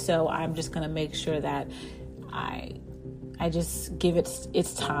 And so I'm just going to make sure that I just give it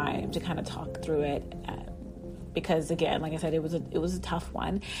its time to kind of talk through it. Because again, like I said, it was a tough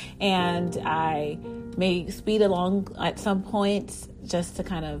one, and I may speed along at some points just to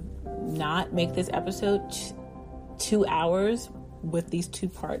kind of not make this episode 2 hours with these 2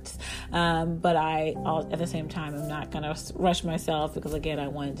 parts. But at the same time, I'm not going to rush myself, because again, I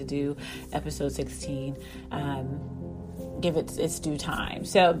wanted to do episode 16, give it its due time.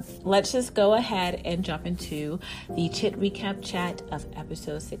 So let's just go ahead and jump into the chit recap chat of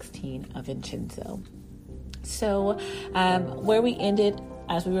episode 16 of Vincenzo. So where we ended,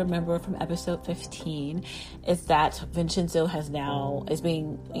 as we remember from episode 15, is that Vincenzo is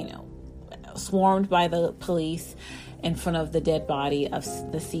being, swarmed by the police in front of the dead body of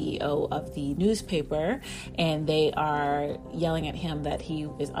the CEO of the newspaper, and they are yelling at him that he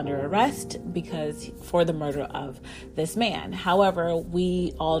is under arrest for the murder of this man. However,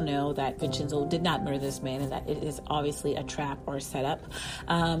 we all know that Vincenzo did not murder this man, and that it is obviously a trap or a setup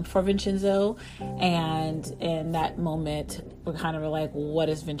for Vincenzo. And in that moment, we're kind of like, what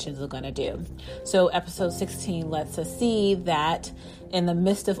is Vincenzo going to do? So episode 16 lets us see that in the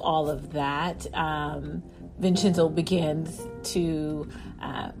midst of all of that, Vincenzo begins to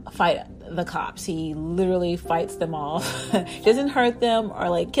fight the cops. He literally fights them off. He doesn't hurt them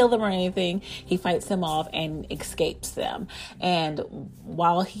or kill them or anything. He fights them off and escapes them. And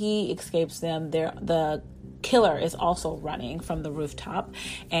while he escapes them, the killer is also running from the rooftop.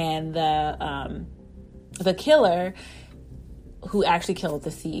 And the killer, who actually killed the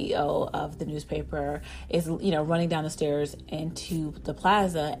CEO of the newspaper, is, running down the stairs into the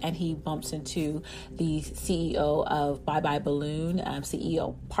plaza, and he bumps into the CEO of Bye Bye Balloon,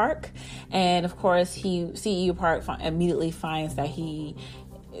 CEO Park. And of course, CEO Park immediately finds that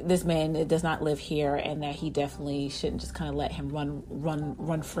this man does not live here, and that he definitely shouldn't just kind of let him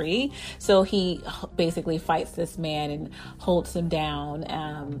run free. So he basically fights this man and holds him down,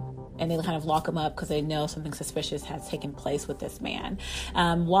 and they kind of lock him up because they know something suspicious has taken place with this man.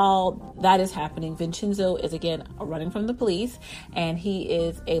 While that is happening, Vincenzo is again running from the police, and he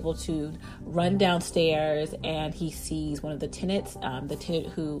is able to run downstairs, and he sees one of the tenants, the tenant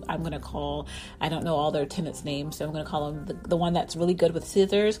who I'm going to call, I don't know all their tenants' names, so I'm going to call him the one that's really good with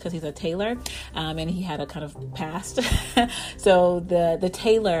scissors, because he's a tailor, and he had a kind of past. So the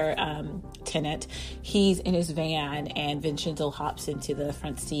tailor tenant, he's in his van, and Vincenzo hops into the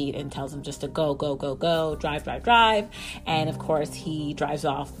front seat and tells him just to go, drive. And of course, he drives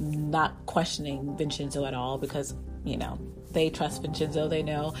off, not questioning Vincenzo at all, because they trust Vincenzo. They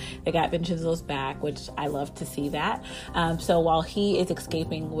know they got Vincenzo's back, which I love to see that. So while he is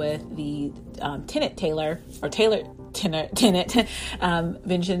escaping with the tenant,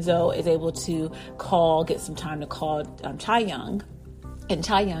 Vincenzo is able to get some time to call Cha Young. And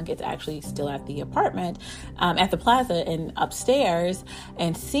Cha Young is actually still at the apartment, at the plaza and upstairs,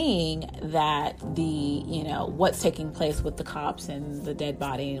 and seeing that what's taking place with the cops and the dead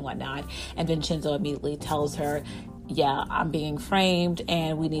body and whatnot. And Vincenzo immediately tells her, yeah, I'm being framed,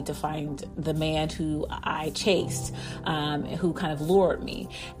 and we need to find the man who I chased, who kind of lured me.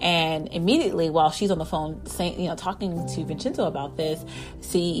 And immediately, while she's on the phone talking to Vincenzo about this,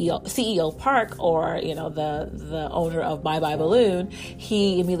 CEO Park, or the owner of Bye Bye Balloon,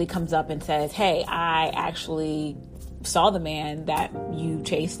 he immediately comes up and says, hey, I actually saw the man that you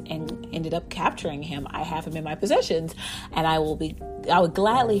chased and ended up capturing him. I have him in my possessions, and I would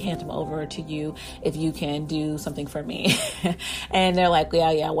gladly hand him over to you if you can do something for me. And they're like,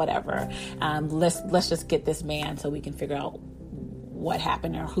 yeah, whatever. Let's just get this man so we can figure out what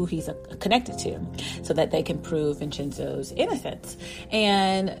happened or who he's connected to, so that they can prove Vincenzo's innocence.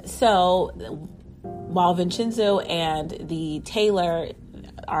 And so while Vincenzo and the tailor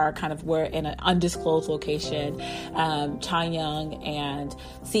are we're in an undisclosed location, Cha Young and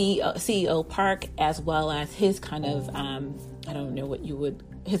CEO Park, as well as his kind of, I don't know what you would,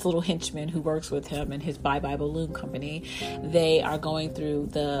 his little henchman who works with him and his Bye Bye Balloon company, they are going through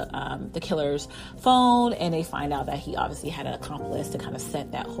the killer's phone, and they find out that he obviously had an accomplice to kind of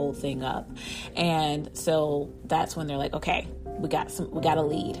set that whole thing up. And so that's when they're like, okay, we got a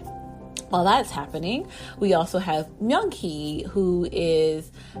lead. While that's happening, we also have Myung-hee, who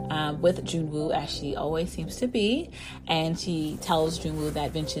is with Junwoo, as she always seems to be, and she tells Junwoo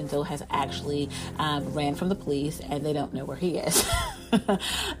that Vincenzo has actually ran from the police, and they don't know where he is.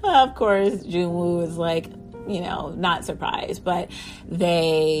 Of course, Junwoo is like, not surprised, but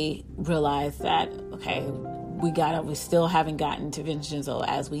they realize that, okay, we still haven't gotten to Vincenzo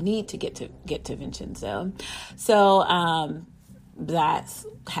as we need to get to Vincenzo. So that's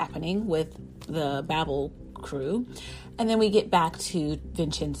happening with the Babel crew. And then we get back to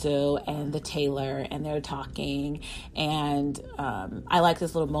Vincenzo and the tailor, and they're talking. And I like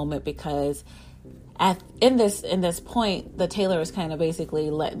this little moment because in this point, the tailor is kind of basically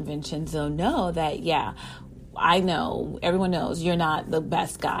letting Vincenzo know that, yeah, I know, everyone knows you're not the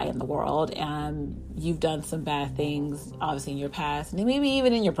best guy in the world, and you've done some bad things, obviously, in your past, and maybe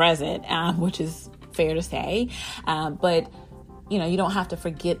even in your present, which is fair to say. But you don't have to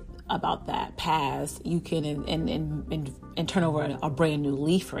forget about that past, you can and turn over a brand new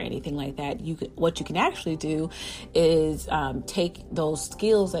leaf or anything like that. What you can actually do is take those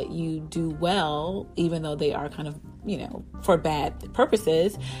skills that you do well, even though they are kind of, for bad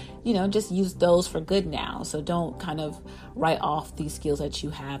purposes, just use those for good now. So don't kind of write off these skills that you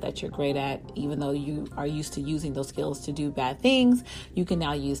have that you're great at, even though you are used to using those skills to do bad things. You can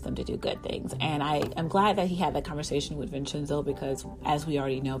now use them to do good things. And I am glad that he had that conversation with Vincenzo, because as we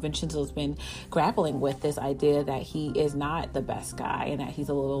already know, Vincenzo's been grappling with this idea that he is not the best guy, and that he's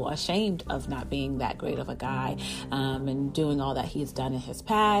a little ashamed of not being that great of a guy, and doing all that he's done in his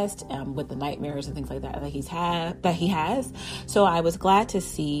past, with the nightmares and things like that he has. So I was glad to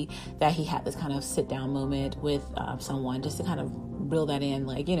see that he had this kind of sit down moment with someone, just to kind of reel that in,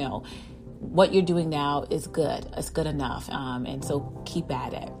 like, what you're doing now is good. It's good enough. And so keep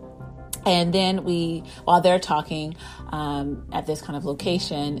at it. And then while they're talking at this kind of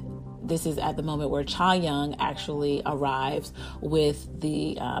location, this is at the moment where Cha Young actually arrives with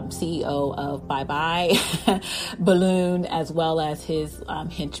the CEO of Bye Bye Balloon, as well as his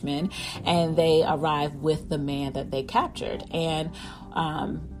henchmen, and they arrive with the man that they captured. And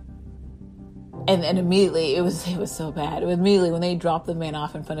immediately it was so bad. Immediately when they dropped the man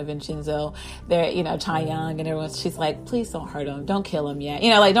off in front of Vincenzo, there, Cha Young and she's like, please don't hurt him, don't kill him yet,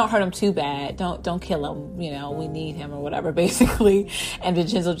 don't hurt him too bad, don't kill him, we need him or whatever, basically. And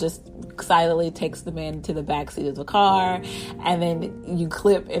Vincenzo just silently takes the man to the back seat of the car, and then you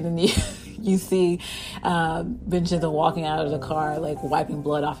clip, and then you see Vincenzo walking out of the car, like wiping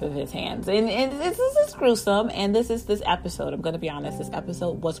blood off of his hands. And this is gruesome. And this episode, I'm going to be honest, this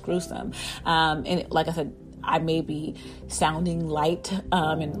episode was gruesome. And like I said, I may be sounding light,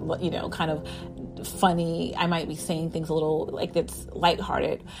 and, kind of funny. I might be saying things a little like it's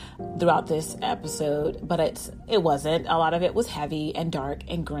lighthearted throughout this episode, but it wasn't. A lot of it was heavy and dark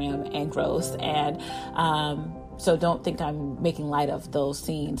and grim and gross. And, so don't think I'm making light of those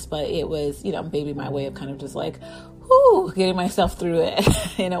scenes, but it was, maybe my way of kind of just like, getting myself through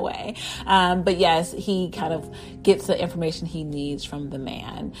it in a way. But yes, he kind of gets the information he needs from the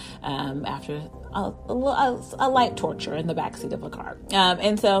man after a light torture in the backseat of a car.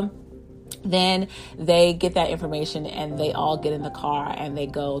 And so then they get that information, and they all get in the car, and they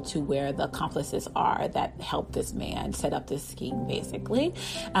go to where the accomplices are that helped this man set up this scheme, basically.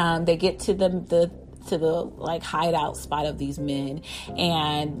 They get to the like hideout spot of these men,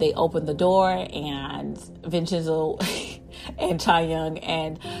 and they open the door, and Vincenzo and Cha Young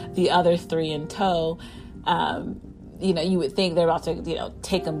and the other three in tow, you would think they're about to,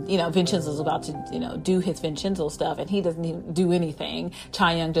 take him, Vincenzo's about to, do his Vincenzo stuff, and he doesn't even do anything. Cha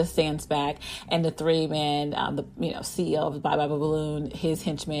Young just stands back, and the three men, the, CEO of Bye Bye Balloon, his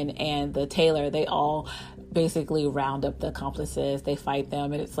henchmen, and the tailor, they all basically round up the accomplices. They fight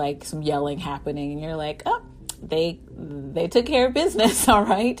them, and it's like some yelling happening, and you're like, oh, they took care of business. All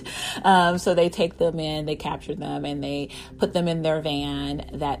right. So they take them in, they capture them, and they put them in their van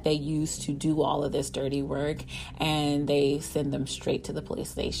that they use to do all of this dirty work, and they send them straight to the police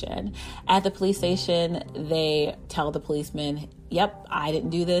station. At the police station, they tell the policeman, yep, I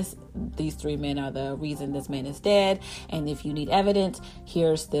didn't do this. These three men are the reason this man is dead. And if you need evidence,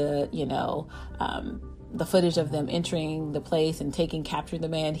 here's the, the footage of them entering the place and capturing the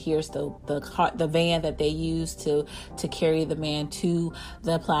man. Here's the van that they used to carry the man to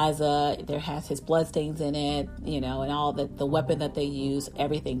the plaza. There has his bloodstains in it, and all the weapon that they use,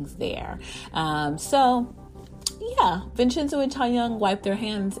 everything's there. So yeah, Vincenzo and Cha Young wipe their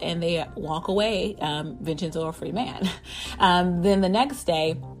hands and they walk away. Vincenzo a free man. Then the next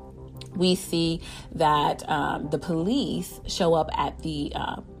day, we see that the police show up at the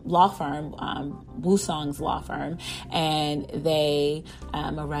law firm, Wusong's law firm, and they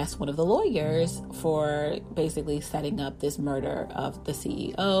arrest one of the lawyers for basically setting up this murder of the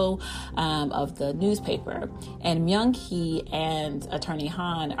CEO of the newspaper. And Myung-hee and Attorney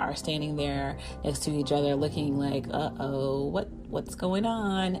Han are standing there next to each other looking like, what's going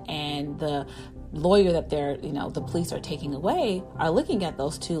on? And the lawyer that the police are taking away are looking at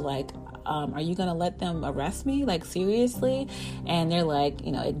those two like, are you going to let them arrest me? Like, seriously? And they're like,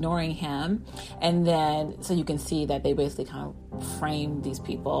 ignoring him. And then, so you can see that they basically kind of frame these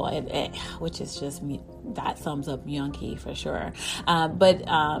people, which is just, that sums up Myung-hee for sure. But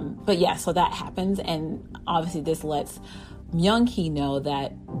yeah, so that happens. And obviously this lets Myung-hee know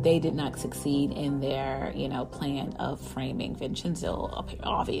that they did not succeed in their, plan of framing Vincenzo,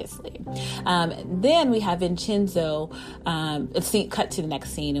 obviously. Then we have Vincenzo, cut to the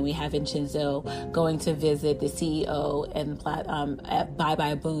next scene, and we have Vincenzo going to visit the CEO at Bye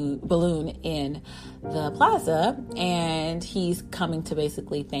Bye Balloon in the plaza, and he's coming to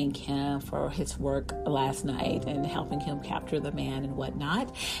basically thank him for his work last night and helping him capture the man and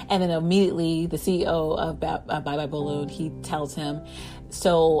whatnot. And then immediately the CEO of Bye Bye Balloon, he tells him,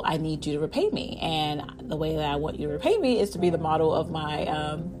 so I need you to repay me, and the way that I want you to repay me is to be the model of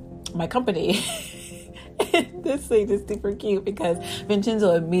my company. This scene is super cute because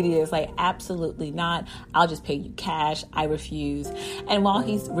Vincenzo immediately is like, absolutely not. I'll just pay you cash. I refuse. And while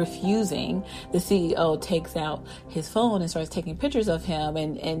he's refusing, the CEO takes out his phone and starts taking pictures of him.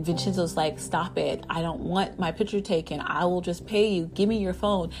 And Vincenzo's like, stop it. I don't want my picture taken. I will just pay you. Give me your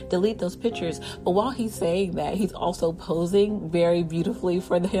phone. Delete those pictures. But while he's saying that, he's also posing very beautifully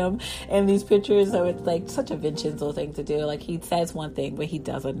for him in these pictures. So it's like such a Vincenzo thing to do. Like, he says one thing, but he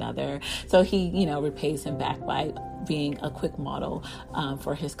does another. So he, repays him back by being a quick model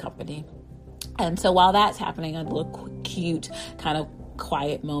for his company. And so while that's happening, a little cute kind of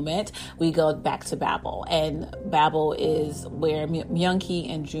quiet moment, we go back to Babel. And Babel is where Myung-hee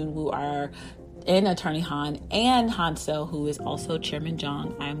and Junwoo are in Attorney Han and Hanso, who is also Chairman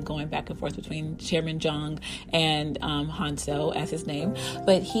Jong. I'm going back and forth between Chairman Jong and Hanso as his name,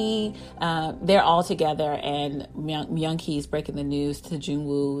 but they're all together, and Myung-hee is breaking the news to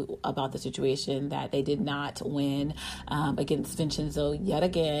Junwoo about the situation that they did not win against Vincenzo yet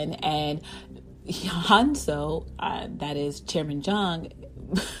again, and Hanso, that is Chairman Jong,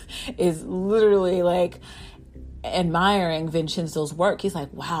 is literally like admiring Vincenzo's work. He's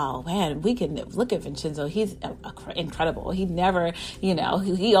like, wow, man, we can look at Vincenzo. He's incredible. He never,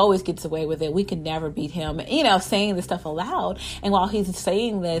 he always gets away with it. We can never beat him, saying this stuff aloud. And while he's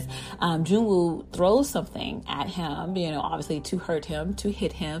saying this, Junwoo throws something at him, obviously to hurt him, to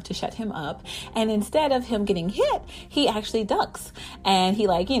hit him, to shut him up. And instead of him getting hit, he actually ducks. And he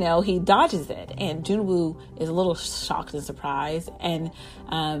he dodges it. And Junwoo is a little shocked and surprised. And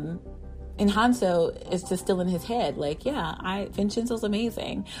Hanso is just still in his head, like, Vincenzo's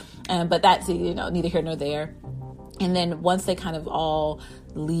amazing. But that's, neither here nor there. And then once they kind of all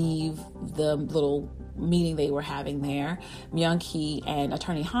leave the little meeting they were having there, Myung-hee and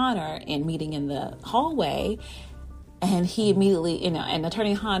Attorney Han are meeting in the hallway. And he immediately, and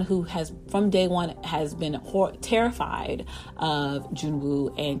Attorney Han, who has from day one has been terrified of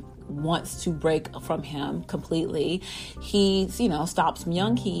Junwoo and wants to break from him completely, he, stops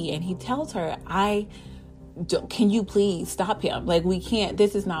Myung-hee and he tells her, can you please stop him? Like, we can't,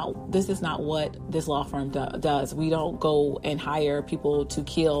 this is not what this law firm does. We don't go and hire people to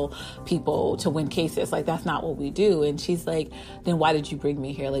kill people to win cases. Like, that's not what we do. And she's like, then why did you bring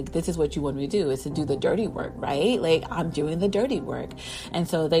me here? Like, this is what you want me to do, is to do the dirty work, right? Like, I'm doing the dirty work. And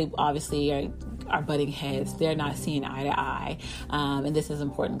so they obviously are butting heads. They're not seeing eye to eye. And this is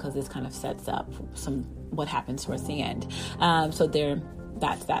important because this kind of sets up what happens towards the end.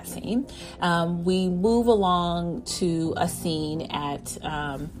 That's that scene. We move along to a scene at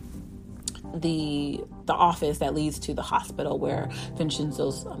the office that leads to the hospital where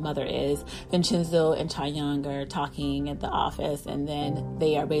Vincenzo's mother is. Vincenzo and Chae-young are talking at the office, and then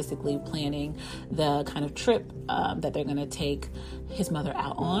they are basically planning the kind of trip that they're going to take his mother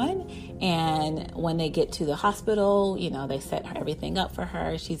out on. And when they get to the hospital, they set everything up for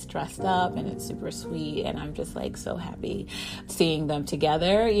her. She's dressed up and it's super sweet, and I'm just like so happy seeing them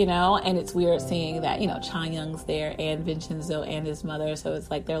together, and it's weird seeing that, Chae-young's there and Vincenzo and his mother, so it's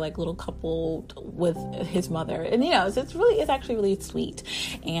like they're like little couple with his mother, and so it's actually really sweet.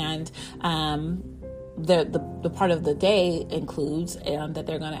 And the part of the day includes that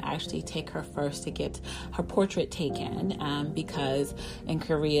they're going to actually take her first to get her portrait taken, because in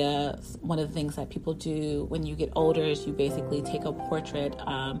Korea, one of the things that people do when you get older is you basically take a portrait,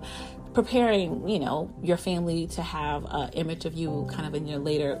 preparing, your family to have an image of you kind of in your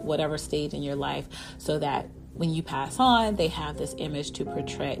later, whatever stage in your life, so that when you pass on, they have this image to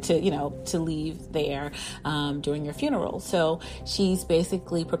portray, to leave there during your funeral. So she's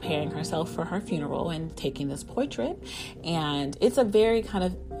basically preparing herself for her funeral and taking this portrait. And it's a very kind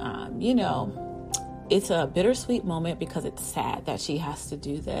of, it's a bittersweet moment because it's sad that she has to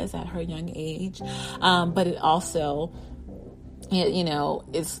do this at her young age. But it also,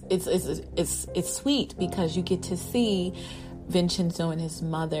 it's sweet because you get to see Vincenzo and his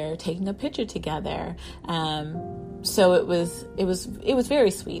mother taking a picture together. So it was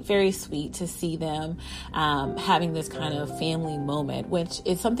very sweet to see them having this kind of family moment, which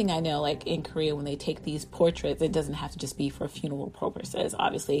is something I know, like in Korea, when they take these portraits, it doesn't have to just be for funeral purposes.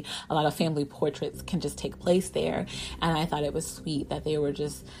 Obviously, a lot of family portraits can just take place there. And I thought it was sweet that they were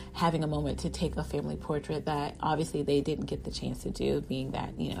just having a moment to take a family portrait that obviously they didn't get the chance to do, being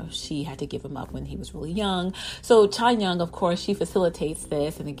that, she had to give him up when he was really young. So Cha Young, of course, she facilitates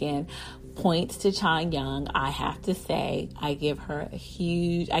this. And again, points to Cha Young. I have to say, I give her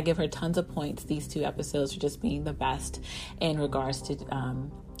tons of points these 2 episodes for just being the best in regards to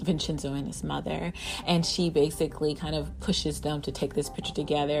Vincenzo and his mother. And she basically kind of pushes them to take this picture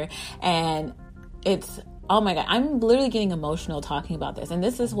together. And it's, oh my God, I'm literally getting emotional talking about this. And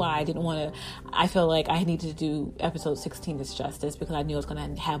this is why I feel like I needed to do episode 16 this justice, because I knew I was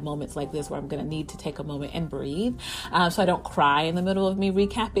going to have moments like this where I'm going to need to take a moment and breathe. So I don't cry in the middle of me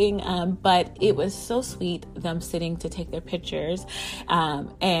recapping. But it was so sweet, them sitting to take their pictures.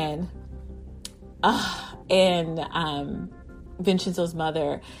 And Vincenzo's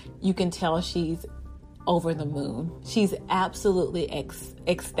mother, you can tell she's over the moon. She's absolutely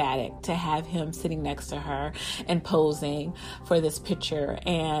ecstatic to have him sitting next to her and posing for this picture.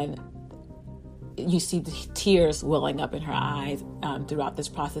 And you see the tears welling up in her eyes throughout this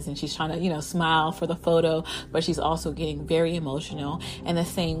process. And she's trying to, smile for the photo, but she's also getting very emotional. And the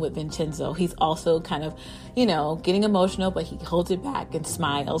same with Vincenzo. He's also kind of, getting emotional, but he holds it back and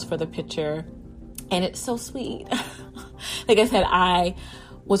smiles for the picture. And it's so sweet. Like I said, I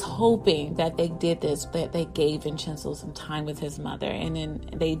was hoping that they did this, that they gave Vincenzo some time with his mother, and then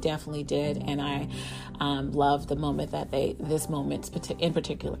they definitely did. And I love the moment this moment in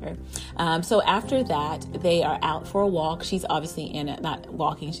particular. So after that, they are out for a walk. She's obviously not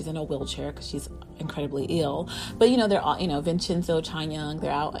walking, she's in a wheelchair because she's incredibly ill. But they're all, Vincenzo, Cha Young,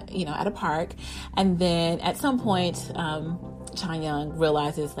 they're out, at a park. And then at some point, Cha Young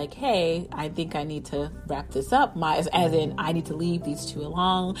realizes, like, hey, I think I need to wrap this up. As in, I need to leave these 2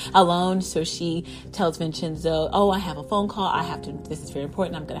 alone. So she tells Vincenzo, I have a phone call. This is very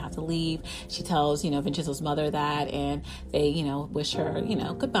important. I'm going to have to leave. She tells, Vincenzo's mother that, and they, wish her,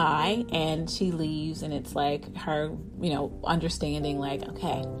 goodbye. And she leaves, and it's like her, understanding, like,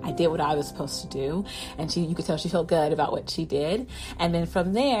 okay, I did what I was supposed to do. And you could tell she felt good about what she did. And then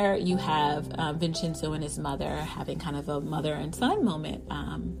from there, you have Vincenzo and his mother having kind of a mother and son moment,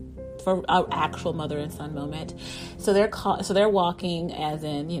 for an actual mother and son moment. So they're walking, as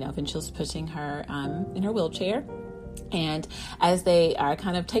in, Vincenzo's pushing her in her wheelchair. And as they are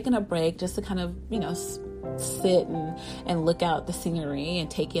kind of taking a break just to kind of, sit and look out the scenery and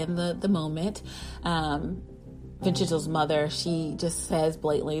take in the moment, Vincenzo's mother, she just says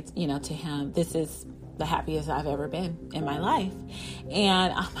blatantly, to him, this is the happiest I've ever been in my life.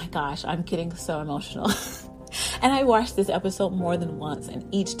 And oh my gosh, I'm getting so emotional. And I watched this episode more than once, and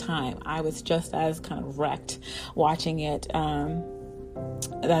each time I was just as kind of wrecked watching it.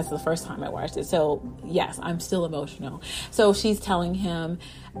 That's the first time I watched it. So yes, I'm still emotional. So she's telling him,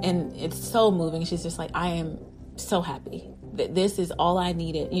 and it's so moving. She's just like, I am so happy that this is all I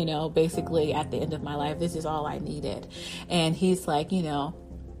needed, basically at the end of my life, this is all I needed. And he's like, why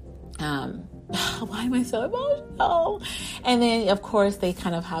am I so emotional? And then, of course, they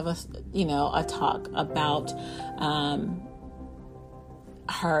kind of have a talk about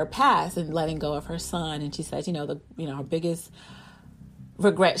her past and letting go of her son. And she says, her biggest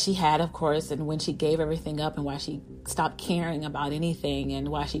regret she had, of course, and when she gave everything up and why she stopped caring about anything, and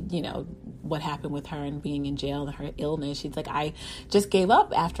why she, what happened with her and being in jail and her illness. She's like, I just gave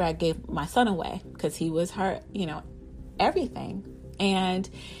up after I gave my son away because he was her, everything. And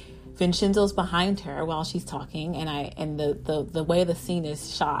Vincenzo's behind her while she's talking, and the way the scene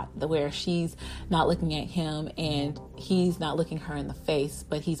is shot, where she's not looking at him and he's not looking her in the face,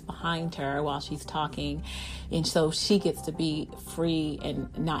 but he's behind her while she's talking, and so she gets to be free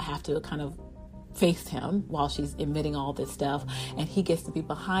and not have to kind of face him while she's admitting all this stuff, and he gets to be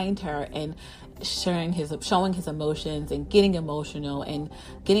behind her and showing his emotions and getting emotional and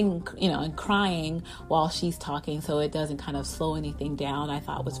getting and crying while she's talking, so it doesn't kind of slow anything down. I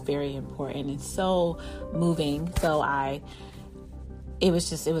thought was very important and so moving. So it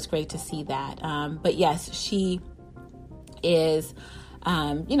was great to see that. But yes, she is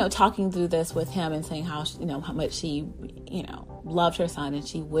talking through this with him and saying how how much she loved her son, and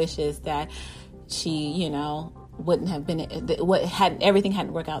she wishes that she wouldn't have been, everything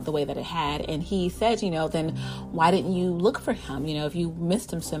hadn't worked out the way that it had. And he said, then why didn't you look for him? If you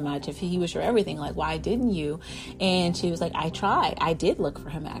missed him so much, if he was your everything, like, why didn't you? And she was like, I tried. I did look for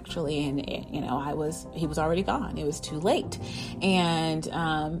him, actually. And, he was already gone. It was too late. And,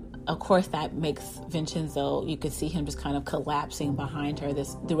 of course, that makes Vincenzo, you could see him just kind of collapsing behind her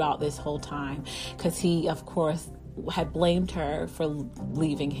throughout this whole time, because he, of course, had blamed her for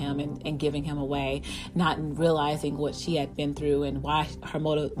leaving him and giving him away, not realizing what she had been through and why her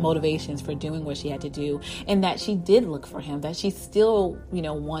motivations for doing what she had to do, and that she did look for him, that she still,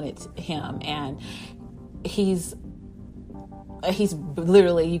 wanted him. And he's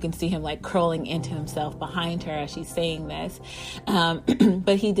literally, you can see him like curling into himself behind her as she's saying this.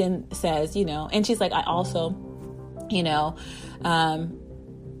 But he then says, and she's like, I also,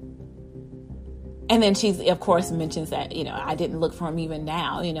 and then she's, of course, mentions that, I didn't look for him even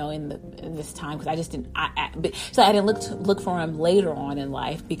now, in this time, because I just didn't, so I didn't look for him later on in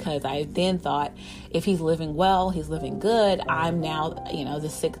life, because I then thought, if he's living well, he's living good, I'm now, the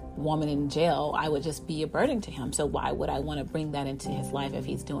sick woman in jail, I would just be a burden to him. So why would I want to bring that into his life if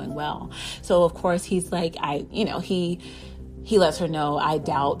he's doing well? So, of course, he's like, he lets her know, I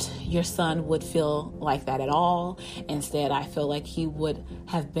doubt your son would feel like that at all. Instead, I feel like he would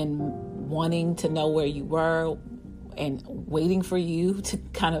have been wanting to know where you were and waiting for you to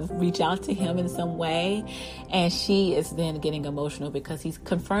kind of reach out to him in some way. And she is then getting emotional, because he's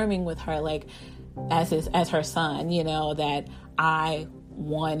confirming with her, like, as her son, that I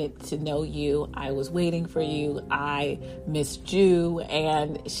wanted to know you, I was waiting for you, I missed you.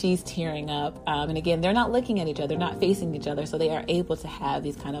 And she's tearing up, and again, they're not looking at each other, they're not facing each other, so they are able to have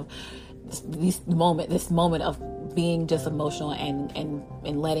these kind of this moment of being just emotional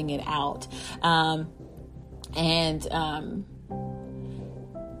and letting it out. And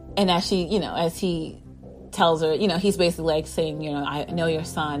as she, as he tells her, he's basically like saying, I know your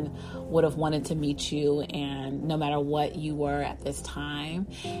son would have wanted to meet you, and no matter what you were at this time.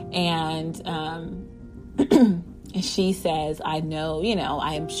 And she says, I know,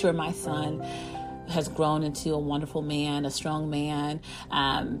 I am sure my son has grown into a wonderful man, a strong man.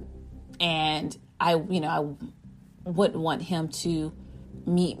 And I wouldn't want him to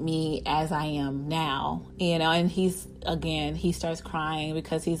meet me as I am now, and he starts crying,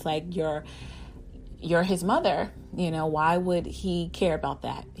 because he's like, you're his mother, why would he care about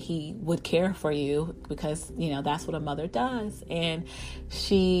that? He would care for you, because, that's what a mother does. And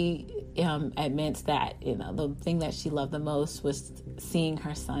she admits that, the thing that she loved the most was seeing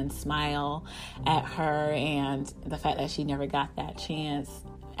her son smile at her, and the fact that she never got that chance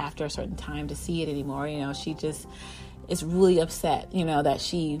after a certain time to see it anymore. She just is really upset, that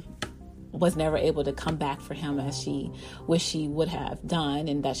she was never able to come back for him as she wished she would have done,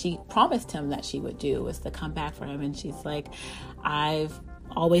 and that she promised him that she would do, was to come back for him. And she's like, I've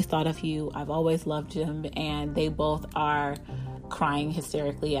always thought of you, I've always loved him. And they both are crying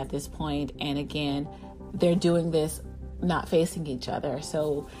hysterically at this point. And again, they're doing this not facing each other.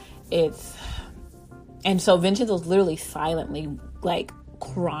 So Vincenzo's literally silently like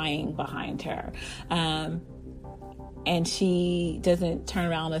crying behind her. And she doesn't turn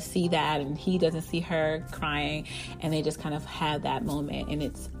around to see that, and he doesn't see her crying, and they just kind of have that moment, and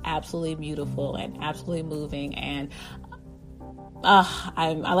it's absolutely beautiful and absolutely moving. And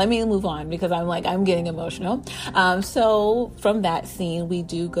let me move on, because I'm getting emotional. So from that scene, we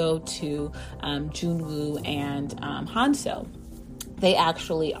do go to Junwoo and Hanso. They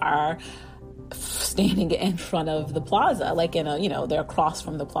actually are standing in front of the plaza, like they're across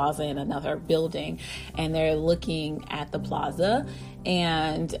from the plaza in another building, and they're looking at the plaza.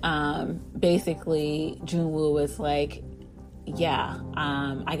 And basically Junwoo is like,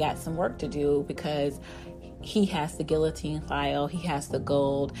 I got some work to do, because he has the guillotine file, he has the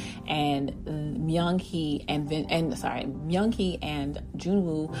gold, and Myung-hee and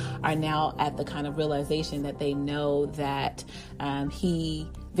Junwoo are now at the kind of realization that they know that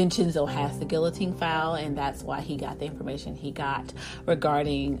Vincenzo has the guillotine file, and that's why he got the information he got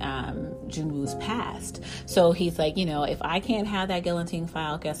regarding Junwoo's past. So he's like, if I can't have that guillotine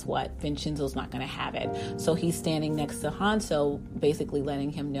file, guess what? Vincenzo's not going to have it. So he's standing next to Hanso, basically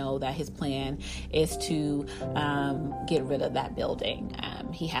letting him know that his plan is to get rid of that building.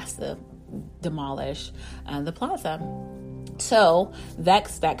 He has to demolish the plaza. So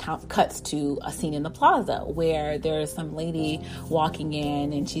that cuts to a scene in the plaza where there's some lady walking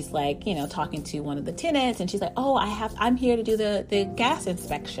in, and she's like, talking to one of the tenants, and she's like, oh, I'm here to do the gas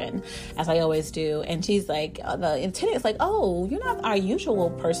inspection, as I always do. And she's like, the tenant's like, oh, you're not our usual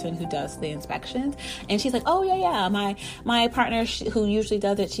person who does the inspections. And she's like, oh yeah, my partner who usually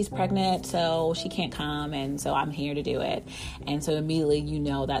does it, she's pregnant, so she can't come, and so I'm here to do it. And so immediately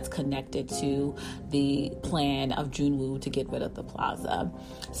that's connected to the plan of Junwoo to get rid of the plaza.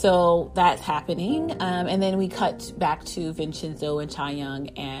 So that's happening. And then we cut back to Vincenzo and Cha-young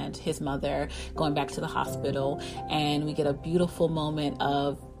and his mother going back to the hospital. And we get a beautiful moment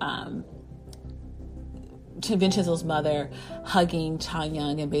of Vincenzo's mother hugging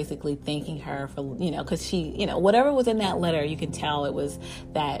Cha-young and basically thanking her for, because she, whatever was in that letter, you can tell it was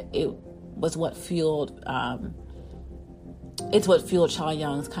what fueled it's what fueled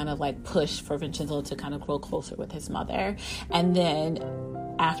Cha-young's kind of like push for Vincenzo to kind of grow closer with his mother. And then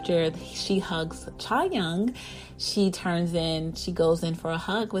after she hugs Cha-young, she goes in for a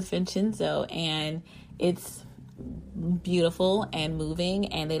hug with Vincenzo, and it's beautiful and moving,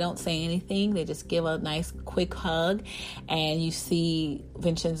 and they don't say anything. They just give a nice quick hug, and you see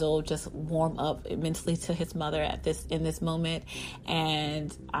Vincenzo just warm up immensely to his mother in this moment.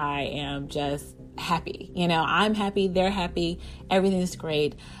 And I am just happy. I'm happy, they're happy, everything's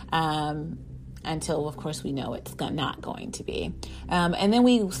great. Until, of course, we know it's not going to be. And then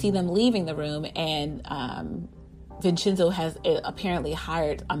we see them leaving the room, and Vincenzo has apparently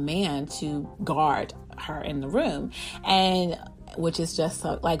hired a man to guard her in the room, and which is just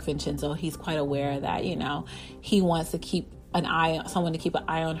like Vincenzo. He's quite aware that, he wants to keep someone to keep an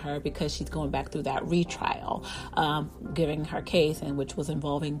eye on her because she's going back through that retrial, giving her case, and which was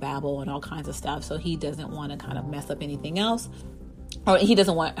involving Babel and all kinds of stuff. So he doesn't want to kind of mess up anything else, or he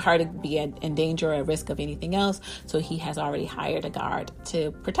doesn't want her to be in danger or at risk of anything else. So he has already hired a guard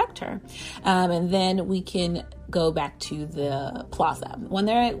to protect her. And then we can go back to the plaza. When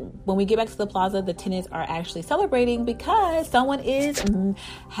we get back to the plaza, the tenants are actually celebrating because someone is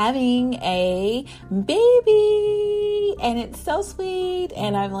having a baby, and it's so sweet.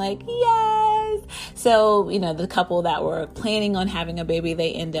 And I'm like, yes. So, the couple that were planning on having a baby,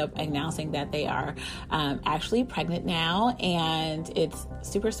 they end up announcing that they are actually pregnant now, and it's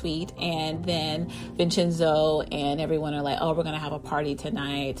super sweet. And then Vincenzo and everyone are like, oh, we're going to have a party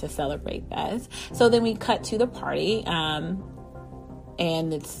tonight to celebrate this. So then we cut to the party,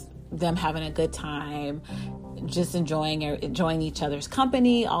 and it's them having a good time, just enjoying each other's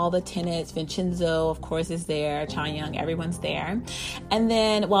company. All the tenants, Vincenzo, of course, is there, Cha-young, everyone's there. And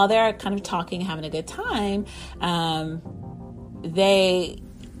then while they're kind of talking, having a good time, they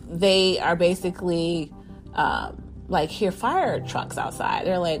are basically hear fire trucks outside.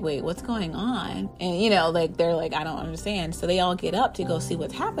 They're like, wait, what's going on? And they're like, I don't understand. So they all get up to go see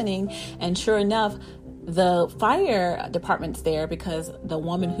what's happening, and sure enough, the fire department's there because the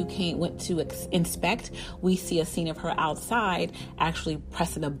woman who went to inspect, we see a scene of her outside actually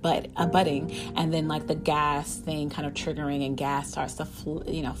pressing a button, and then the gas thing kind of triggering, and gas starts to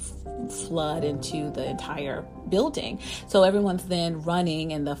flood into the entire building. So everyone's then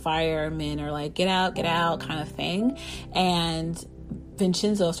running, and the firemen are like, get out kind of thing. And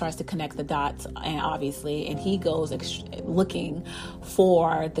Vincenzo starts to connect the dots, and obviously, and he goes looking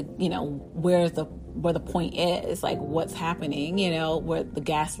for where the point is, like what's happening, where the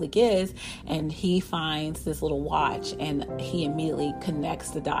gas leak is, and he finds this little watch, and he immediately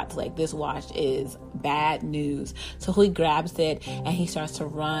connects the dots, like this watch is bad news. So he grabs it, and he starts to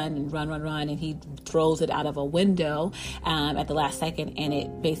run, and he throws it out of a window at the last second, and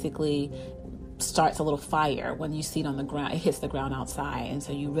it basically starts a little fire. When you see it on the ground, it hits the ground outside, and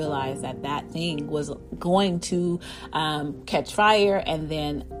so you realize that thing was going to catch fire and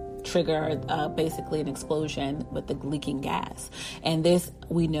then trigger basically an explosion with the leaking gas. And this,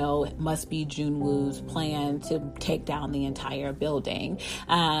 we know, must be Junwoo's plan to take down the entire building.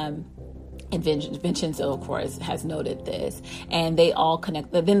 And Vincenzo, of course, has noted this, and they all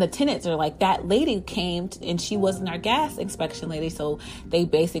connect. Then the tenants are like, that lady came and she wasn't our gas inspection lady. So they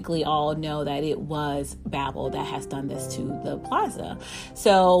basically all know that it was Babel that has done this to the plaza.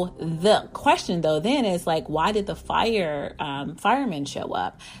 So the question though then is why did the firemen show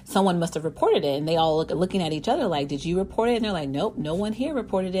up? Someone must have reported it, and they all looking at each other like, did you report it? And they're like, nope, no one here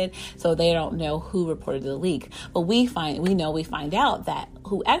reported it. So they don't know who reported the leak. But we find out that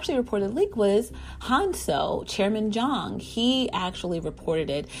who actually reported the leak was Hanso, Chairman Jong. He actually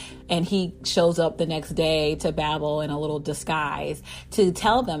reported it, and he shows up the next day to Babel in a little disguise to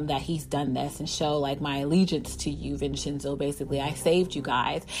tell them that he's done this and show like my allegiance to you, Vincenzo. Basically, I saved you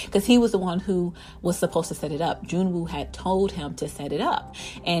guys, because he was the one who was supposed to set it up. Junwoo had told him to set it up,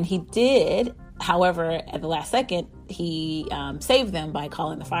 and he did. However, at the last second, he saved them by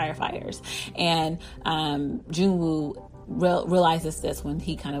calling the firefighters. And Junwoo realizes this when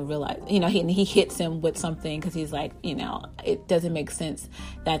he kind of realized, he hits him with something, because he's like, it doesn't make sense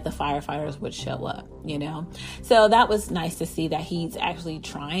that the firefighters would show up, So that was nice to see that he's actually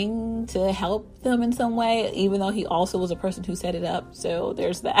trying to help them in some way, even though he also was a person who set it up. So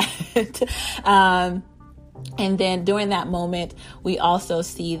there's that. And then during that moment, we also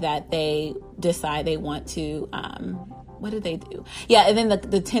see that they decide they want to, what did they do? Yeah, and then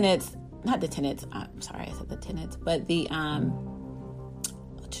the tenants, not the tenants, I'm sorry, I said the tenants, but the,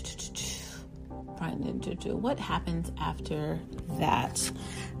 what happens after that?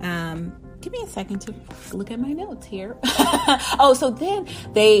 Give me a second to look at my notes here. So then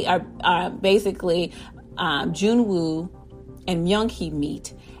they are basically, Junwoo and Myung-hee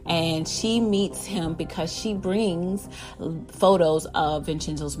meet. And she meets him because she brings photos of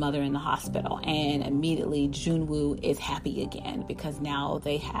Vincenzo's mother in the hospital. And immediately Junwoo is happy again, because now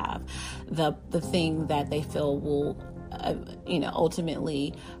they have the thing that they feel will,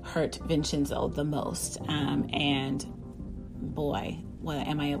 ultimately hurt Vincenzo the most. And boy, well,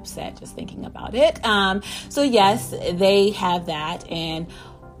 am I upset just thinking about it. So yes, they have that. And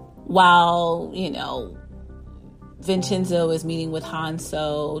while, Vincenzo is meeting with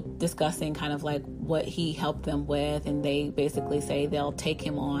Hanso, discussing kind of like what he helped them with, and they basically say they'll take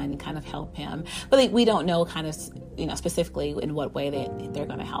him on and kind of help him, but we don't know kind of specifically in what way they're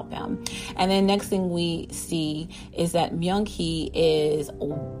going to help him. And then next thing we see is that Myung-hee is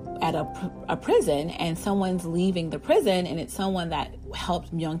at a prison, and someone's leaving the prison, and it's someone that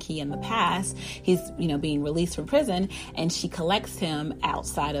helped Myung-hee in the past. He's being released from prison, and she collects him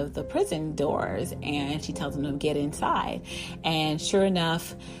outside of the prison doors, and she tells him to get inside. And sure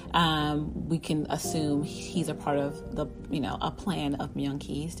enough, we can assume he's a part of the a plan of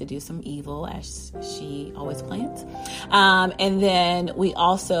Myung-hee's to do some evil, as she always plans. And then we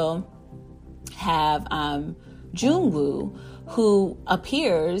also have Junwoo, who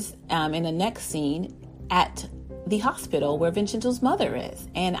appears in the next scene at the hospital where Vincenzo's mother is.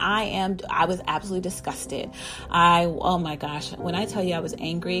 And I was absolutely disgusted. Oh my gosh, when I tell you I was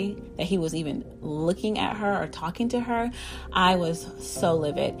angry that he was even looking at her or talking to her, I was so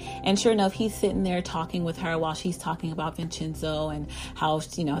livid. And sure enough, he's sitting there talking with her while she's talking about Vincenzo and how,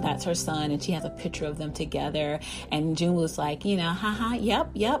 that's her son, and she has a picture of them together. And Junwoo's like, haha,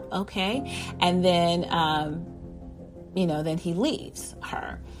 yep, okay. And then, then he leaves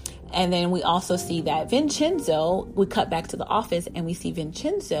her. And then we also see that Vincenzo, we cut back to the office and we see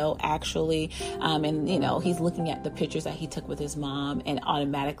Vincenzo actually, and he's looking at the pictures that he took with his mom, and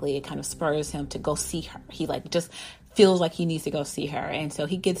automatically it kind of spurs him to go see her. He just feels like he needs to go see her. And so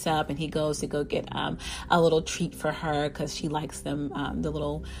he gets up and he goes to go get a little treat for her, because she likes them, the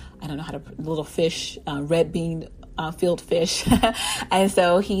little fish, red bean field fish. And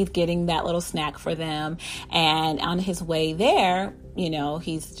so he's getting that little snack for them. And on his way there,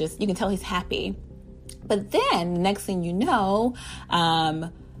 he's just, you can tell he's happy. But then next thing you know,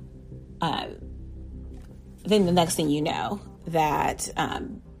 that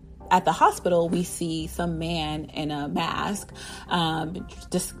at the hospital, we see some man in a mask,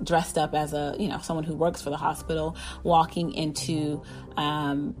 just dressed up as someone who works for the hospital, walking into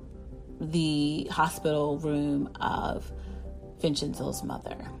the hospital room of Vincenzo's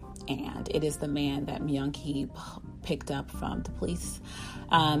mother. And it is the man that Myung-hee picked up from the police.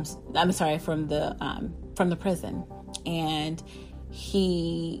 From the prison. And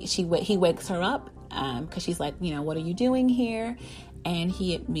he wakes her up, because she's like, what are you doing here? And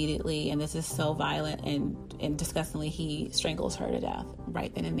he immediately, and this is so violent and disgustingly, he strangles her to death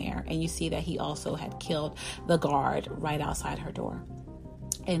right then and there. And you see that he also had killed the guard right outside her door.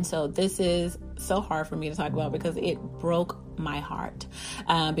 And so this is so hard for me to talk about, because it broke my heart.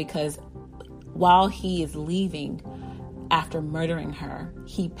 Because while he is leaving after murdering her,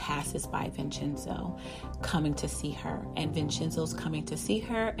 he passes by Vincenzo coming to see her. And Vincenzo's coming to see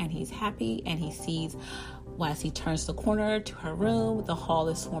her, and he's happy, and he sees, as he turns the corner to her room, the hall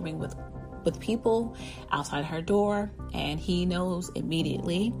is swarming with people outside her door, and he knows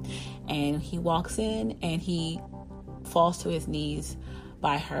immediately. And he walks in and he falls to his knees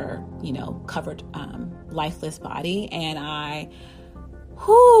by her, covered, lifeless body. And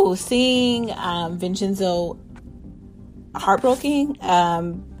seeing Vincenzo heartbroken,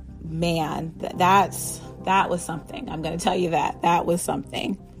 man, that was something. I'm going to tell you that was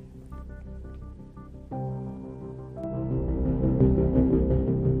something.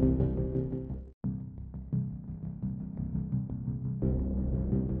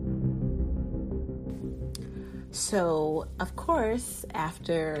 So, of course,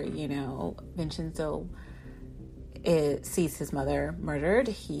 after, Vincenzo sees his mother murdered,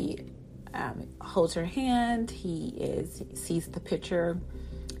 he holds her hand. He sees the picture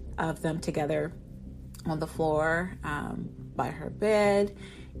of them together on the floor by her bed.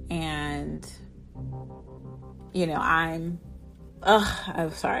 And, I'm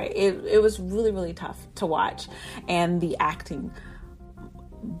sorry. It was really, really tough to watch. And the acting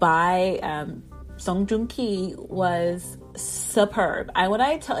by Song Joong-ki was superb.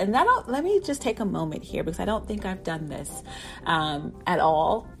 Let me just take a moment here, because I don't think I've done this at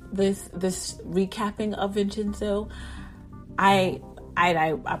all. This recapping of Vincenzo. I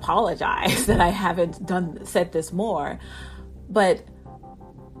apologize that I haven't said this more, but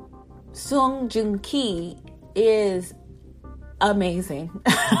Song Joong-ki is amazing.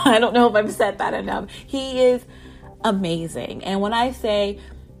 I don't know if I've said that enough. He is amazing. And when I say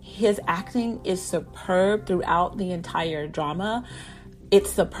his acting is superb throughout the entire drama, it's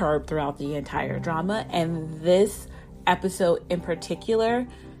superb throughout the entire drama. And this episode in particular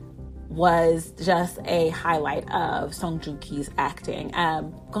was just a highlight of Song Joong-ki's acting.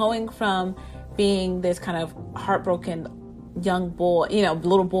 Going from being this kind of heartbroken young boy,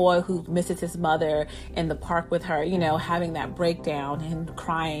 little boy who misses his mother in the park with her, having that breakdown and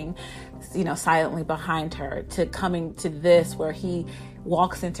crying, silently behind her, to coming to this where he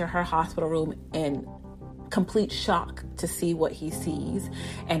walks into her hospital room in complete shock to see what he sees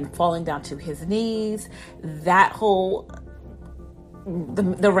and falling down to his knees, that whole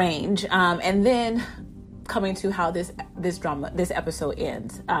the range, and then coming to how this episode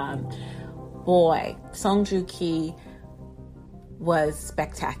ends. Boy, Song Joong-ki was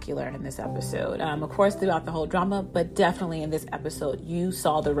spectacular in this episode. Of course, throughout the whole drama, but definitely in this episode, you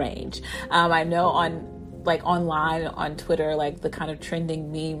saw the range. I know online on Twitter, the kind of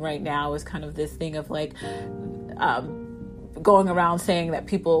trending meme right now is kind of this thing of going around saying that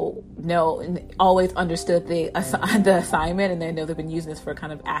people know and always understood the assignment, and they know they've been using this for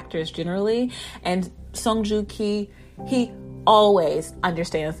kind of actors generally. And Song Joong-ki, he always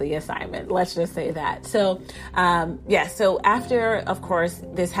understands the assignment. Let's just say that. So, so after, of course,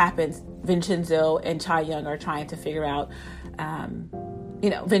 this happens, Vincenzo and Cha Young are trying to figure out,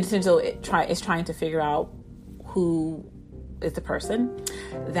 Vincenzo is trying to figure out who is the person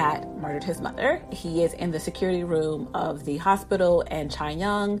that murdered his mother. He is in the security room of the hospital, and Cha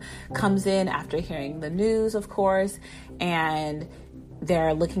Young comes in after hearing the news, of course, and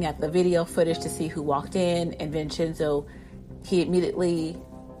they're looking at the video footage to see who walked in, and Vincenzo, he immediately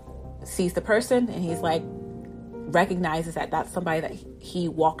sees the person, and he's recognizes that that's somebody that he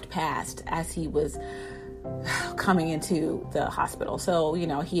walked past as he was coming into the hospital. So,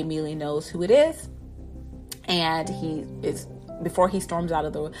 he immediately knows who it is. And before he storms out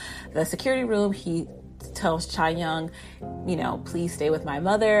of the security room, he tells Cha Young, please stay with my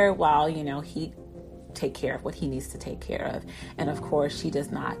mother while, he take care of what he needs to take care of. And of course, she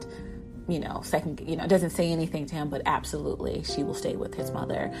does not, doesn't say anything to him, but absolutely she will stay with his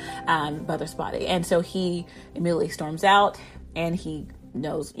mother's body. And so he immediately storms out, and he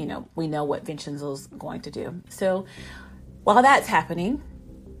knows, we know what Vincenzo's going to do. So while that's happening,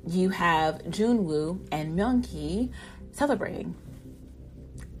 you have Junwoo and Myung-ki celebrating.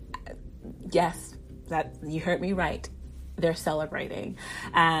 Yes, that you heard me right. They're celebrating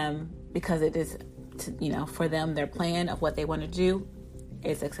because it is, for them, their plan of what they want to do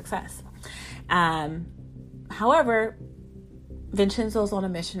is a success. However, Vincenzo's on a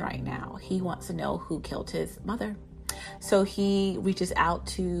mission right now. He wants to know who killed his mother. So he reaches out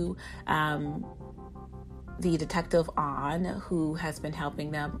to the detective An, who has been helping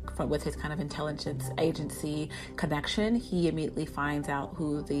them with his kind of intelligence agency connection. He immediately finds out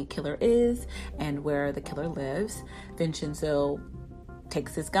who the killer is and where the killer lives. Vincenzo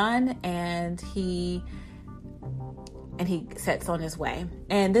takes his gun and he sets on his way.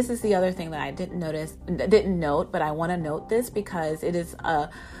 And this is the other thing that I didn't note, but I want to note this because it's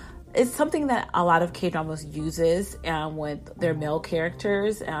something that a lot of K-dramas uses with their male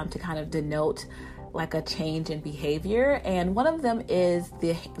characters to kind of denote a change in behavior, and one of them is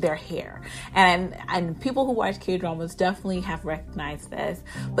their hair. And people who watch K-dramas definitely have recognized this,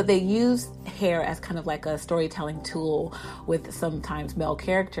 but they use hair as kind of a storytelling tool with sometimes male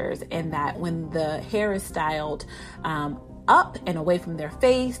characters, in that when the hair is styled up and away from their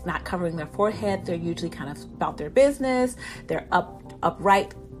face, not covering their forehead, they're usually kind of about their business. They're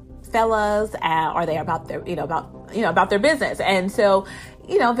upright fellas, or they about their, about their business. And so,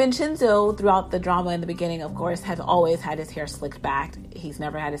 Vincenzo, throughout the drama in the beginning, of course, has always had his hair slicked back. He's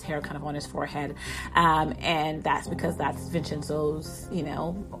never had his hair kind of on his forehead. And that's because that's Vincenzo's,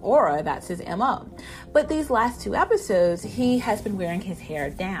 aura. That's his MO. But these last 2 episodes, he has been wearing his hair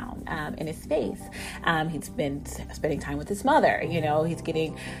down in his face. He's been spending time with his mother. He's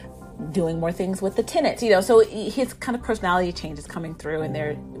doing more things with the tenants, so his kind of personality change is coming through, and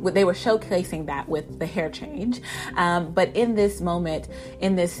they were showcasing that with the hair change. But in this moment,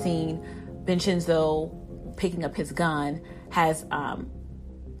 in this scene, Vincenzo picking up his gun has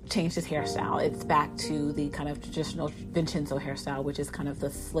changed his hairstyle. It's back to the kind of traditional Vincenzo hairstyle, which is kind of the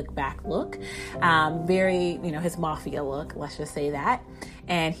slick back look, very, his mafia look, let's just say that.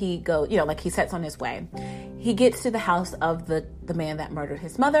 And he goes, he sets on his way. He gets to the house of the man that murdered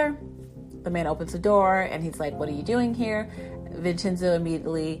his mother. The man opens the door and he's like, "What are you doing here?" Vincenzo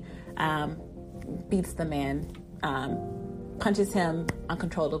immediately beats the man, punches him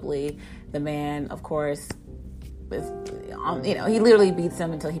uncontrollably. The man, of course, he literally beats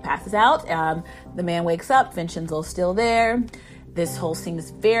him until he passes out. The man wakes up. Vincenzo's still there. This whole scene is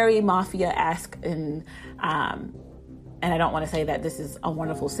very mafia-esque, and I don't want to say that this is a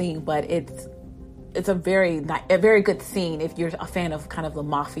wonderful scene, but it's a very good scene if you're a fan of kind of the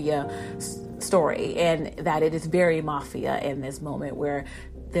mafia story, and that it is very mafia in this moment where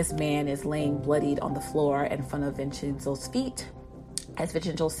this man is laying bloodied on the floor in front of Vincenzo's feet. As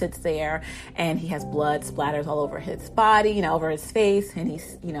Vincenzo sits there and he has blood splatters all over his body, over his face, and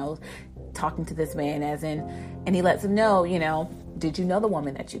he's, talking to this man and he lets him know, "Did you know the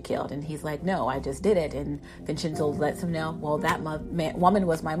woman that you killed?" And he's like, "No, I just did it." And Vincenzo lets him know, "Well, that woman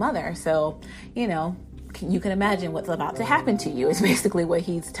was my mother. So, you can imagine what's about to happen to you," is basically what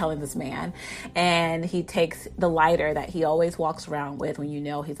he's telling this man. And he takes the lighter that he always walks around with when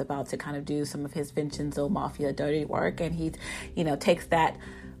he's about to kind of do some of his Vincenzo mafia dirty work. And he, takes that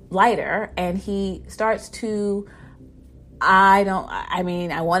lighter and he starts to, I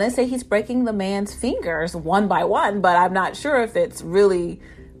want to say he's breaking the man's fingers one by one, but I'm not sure if it's really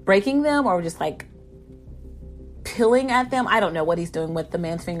breaking them or just like peeling at them. I don't know what he's doing with the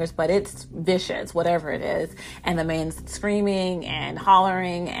man's fingers, but it's vicious, whatever it is. And the man's screaming and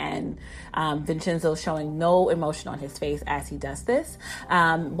hollering, and Vincenzo's showing no emotion on his face as he does this.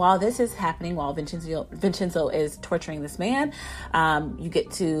 While this is happening, while Vincenzo is torturing this man, you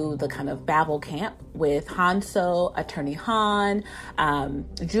get to the kind of Babel camp with Hanso, Attorney Han,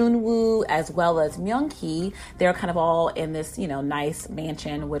 Junwoo, as well as Myung-hee. They're kind of all in this, nice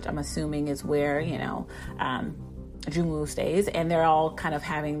mansion, which I'm assuming is where, Junwoo stays, and they're all kind of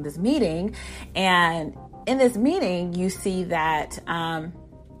having this meeting. And in this meeting, you see that,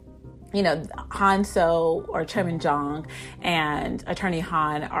 Hanso or Chairman Jong and Attorney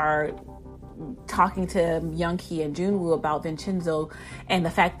Han are talking to Myung-hee and Junwoo about Vincenzo and the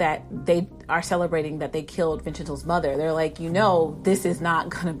fact that they are celebrating that they killed Vincenzo's mother. They're like, this is not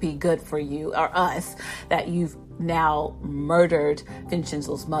going to be good for you or us that you've now murdered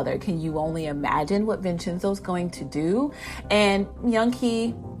Vincenzo's mother. Can you only imagine what Vincenzo's going to do? And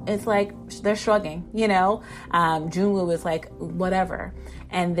Myung-hee is like, they're shrugging, Junwoo is like, whatever.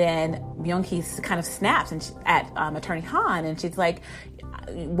 And then Myung-hee kind of snaps at Attorney Han, and she's like,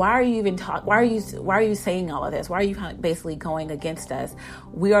 why are you saying all of this? Why are you basically going against us?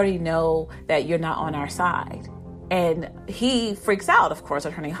 We already know that you're not on our side. And he freaks out, of course,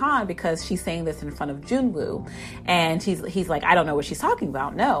 Attorney Han, because she's saying this in front of Junwoo. And he's like, I don't know what she's talking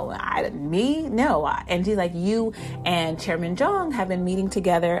about. No. And she's like, you and Chairman Jong have been meeting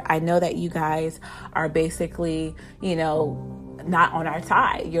together. I know that you guys are basically, not on our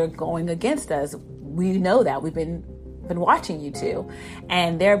side. You're going against us. We know that. We've been watching you two.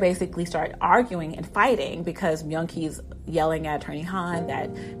 And they're basically start arguing and fighting because Myung-hee's yelling at Attorney Han that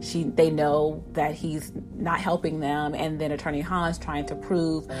they know that he's not helping them, and then Attorney Han's trying to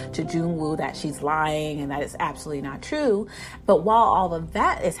prove to Junwoo that she's lying and that it's absolutely not true. But while all of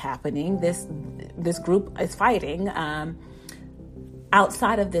that is happening, this group is fighting.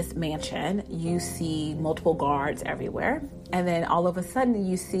 Outside of this mansion, you see multiple guards everywhere, and then all of a sudden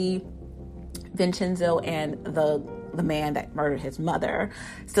you see Vincenzo and the man that murdered his mother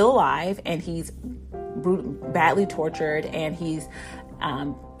still alive, and he's badly tortured, and he's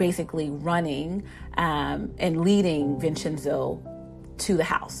basically running and leading Vincenzo to the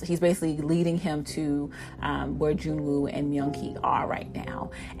house. He's basically leading him to where Junwoo and Myung-hee are right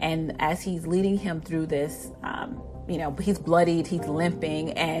now. And as he's leading him through this, he's bloodied, he's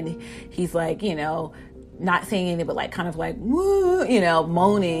limping, and he's like, not saying anything, but like kind of like, woo,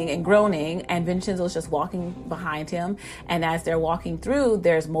 moaning and groaning. And Vincenzo's just walking behind him. And as they're walking through,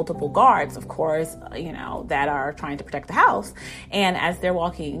 there's multiple guards, of course, that are trying to protect the house. And as they're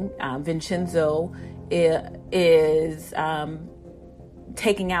walking, Vincenzo is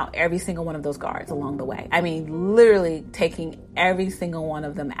taking out every single one of those guards along the way. I mean, literally taking every single one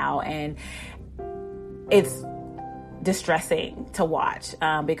of them out. And it's distressing to watch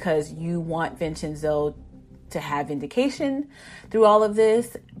because you want Vincenzo to have vindication through all of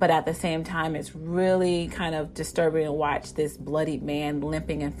this, but at the same time, it's really kind of disturbing to watch this bloodied man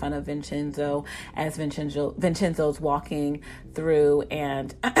limping in front of Vincenzo as Vincenzo's walking through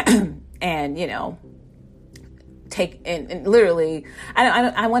and literally,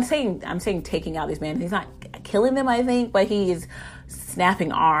 I'm saying taking out these men. He's not killing them, I think, but he is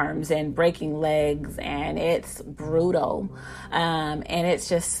snapping arms and breaking legs, and it's brutal. And it's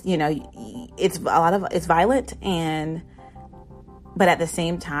just, it's violent, but at the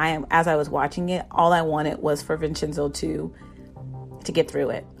same time, as I was watching it, all I wanted was for Vincenzo to get through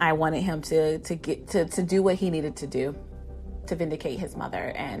it. I wanted him to do what he needed to do to vindicate his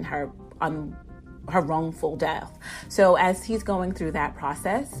mother and her wrongful death. So as he's going through that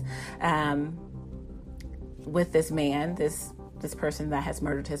process, with this man, this person that has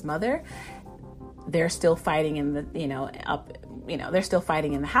murdered his mother, they're still fighting in the, they're still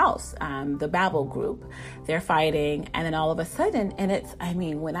fighting in the house. The Babel group, they're fighting. And then all of a sudden,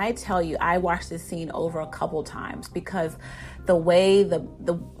 when I tell you, I watched this scene over a couple times because the way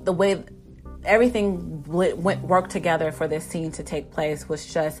everything worked together for this scene to take place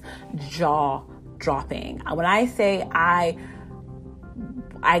was just jaw dropping. When I say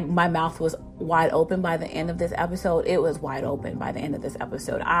my mouth was wide open by the end of this episode, it was wide open by the end of this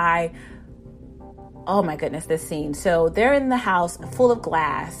episode. Oh my goodness, this scene. So they're in the house full of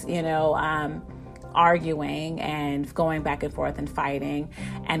glass, arguing and going back and forth and fighting.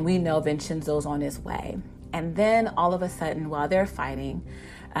 And we know Vincenzo's on his way. And then all of a sudden, while they're fighting,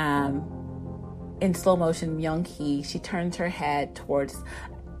 in slow motion, Myung-hee, she turns her head towards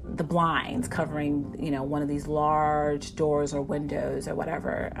the blinds covering, one of these large doors or windows or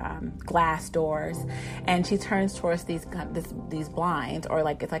whatever, glass doors. And she turns towards these blinds, or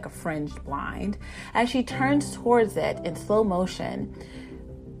it's like a fringed blind. As she turns towards it in slow motion,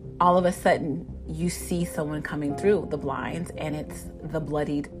 all of a sudden you see someone coming through the blinds, and it's the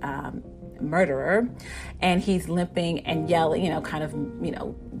bloodied murderer. And he's limping and yelling,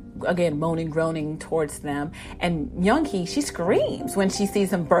 again, moaning, groaning towards them. And Myung-hee, she screams when she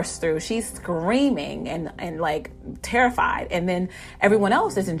sees him burst through. She's screaming and like terrified. And then everyone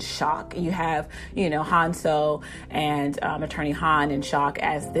else is in shock. You have, Han-so and Attorney Han in shock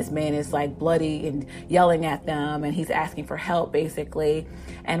as this man is like bloody and yelling at them, and he's asking for help basically.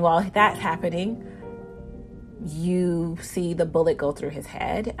 And while that's happening, you see the bullet go through his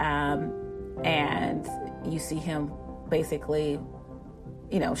head, and you see him basically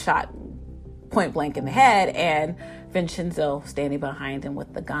shot point blank in the head, and Vincenzo standing behind him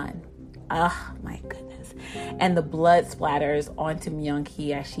with the gun. Oh my goodness. And the blood splatters onto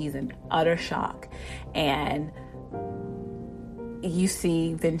Myung-hee as she's in utter shock. And you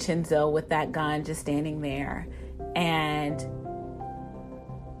see Vincenzo with that gun just standing there, and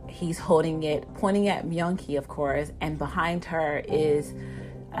he's holding it, pointing at Myung-hee, of course, and behind her is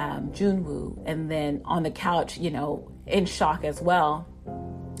Junwoo. And then on the couch, in shock as well,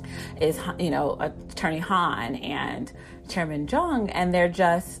 is Attorney Han and Chairman Jang, and they're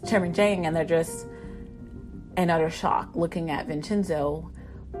just in utter shock looking at Vincenzo.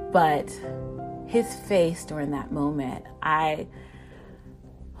 But his face during that moment,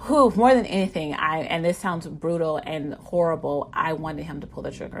 more than anything, and this sounds brutal and horrible, I wanted him to pull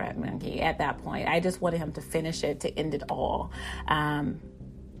the trigger at Myung-hee at that point. I just wanted him to finish it, to end it all.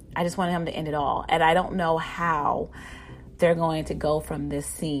 I just wanted him to end it all. And I don't know how they're going to go from this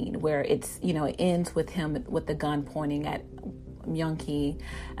scene where it's, it ends with him with the gun pointing at Myung-hee,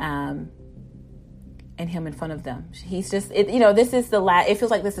 and him in front of them. He's just, this is the last, it feels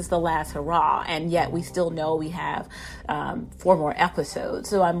like this is the last hurrah, and yet we still know we have 4 more episodes.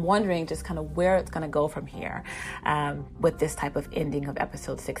 So I'm wondering just kind of where it's going to go from here with this type of ending of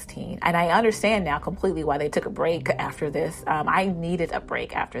episode 16. And I understand now completely why they took a break after this. I needed a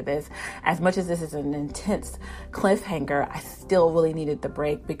break after this. As much as this is an intense cliffhanger, I still really needed the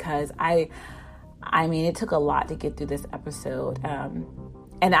break because it took a lot to get through this episode.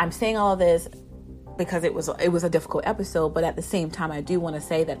 And I'm saying all of this because it was a difficult episode, but at the same time, I do want to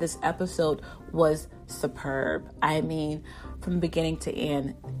say that this episode was superb. From beginning to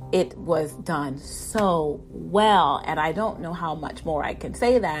end, it was done so well, and I don't know how much more I can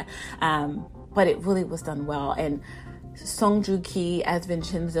say that. but it really was done well. And Song Joong Ki as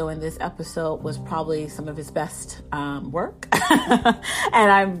Vincenzo in this episode was probably some of his best work.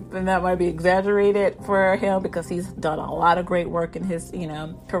 and that might be exaggerated for him because he's done a lot of great work in his,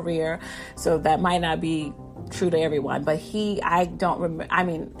 career. So that might not be true to everyone, but seeing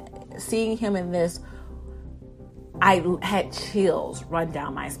him in this, I had chills run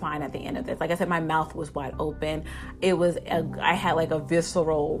down my spine at the end of this. Like I said, my mouth was wide open. I had like a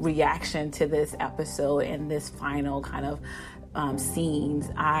visceral reaction to this episode and this final kind of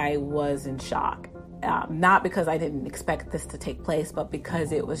scenes. I was in shock. Not because I didn't expect this to take place, but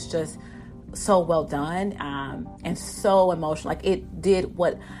because it was just so well done and so emotional. Like it did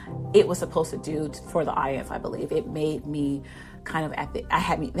what it was supposed to do for the audience, I believe. It made me kind of it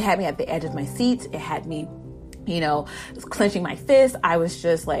had me at the edge of my seat. It had me clenching my fist. I was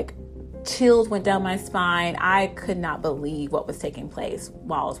just like, chills went down my spine. I could not believe what was taking place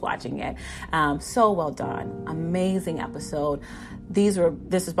while I was watching it. So well done. Amazing episode.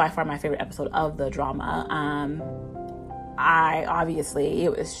 This is by far my favorite episode of the drama.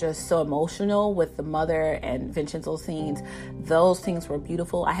 It was just so emotional with the mother and Vincenzo scenes. Those things were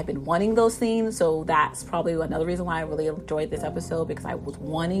beautiful. I had been wanting those scenes, so that's probably another reason why I really enjoyed this episode, because I was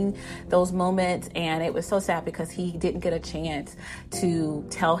wanting those moments. And it was so sad because he didn't get a chance to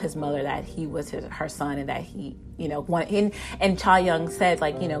tell his mother that he was her son and that he, wanted. And Cha Young said,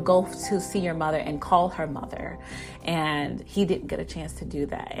 go to see your mother and call her mother. And he didn't get a chance to do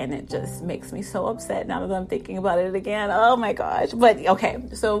that. And it just makes me so upset now that I'm thinking about it again. Oh my gosh. But okay,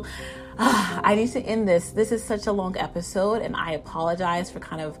 so I need to end this. This is such a long episode, and I apologize for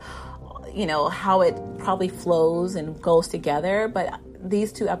kind of, how it probably flows and goes together. But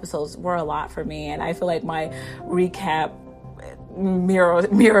these two episodes were a lot for me, and I feel like my recap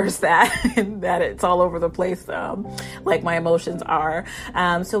mirrors that and that it's all over the place, like my emotions are.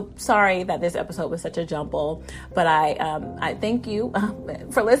 So sorry that this episode was such a jumble, but I thank you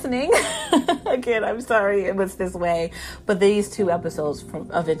for listening. Again, I'm sorry it was this way, but these two episodes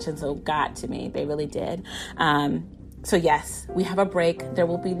of Vincenzo got to me. They really did. So yes, we have a break. There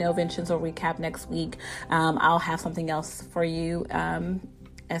will be no Vincenzo recap next week. I'll have something else for you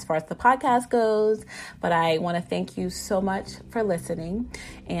as far as the podcast goes, but I want to thank you so much for listening.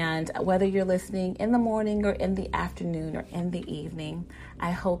 And whether you're listening in the morning or in the afternoon or in the evening,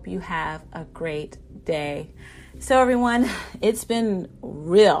 I hope you have a great day. So everyone, it's been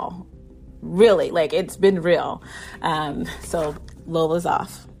real, really, it's been real. So Lola's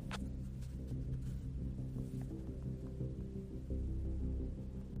off.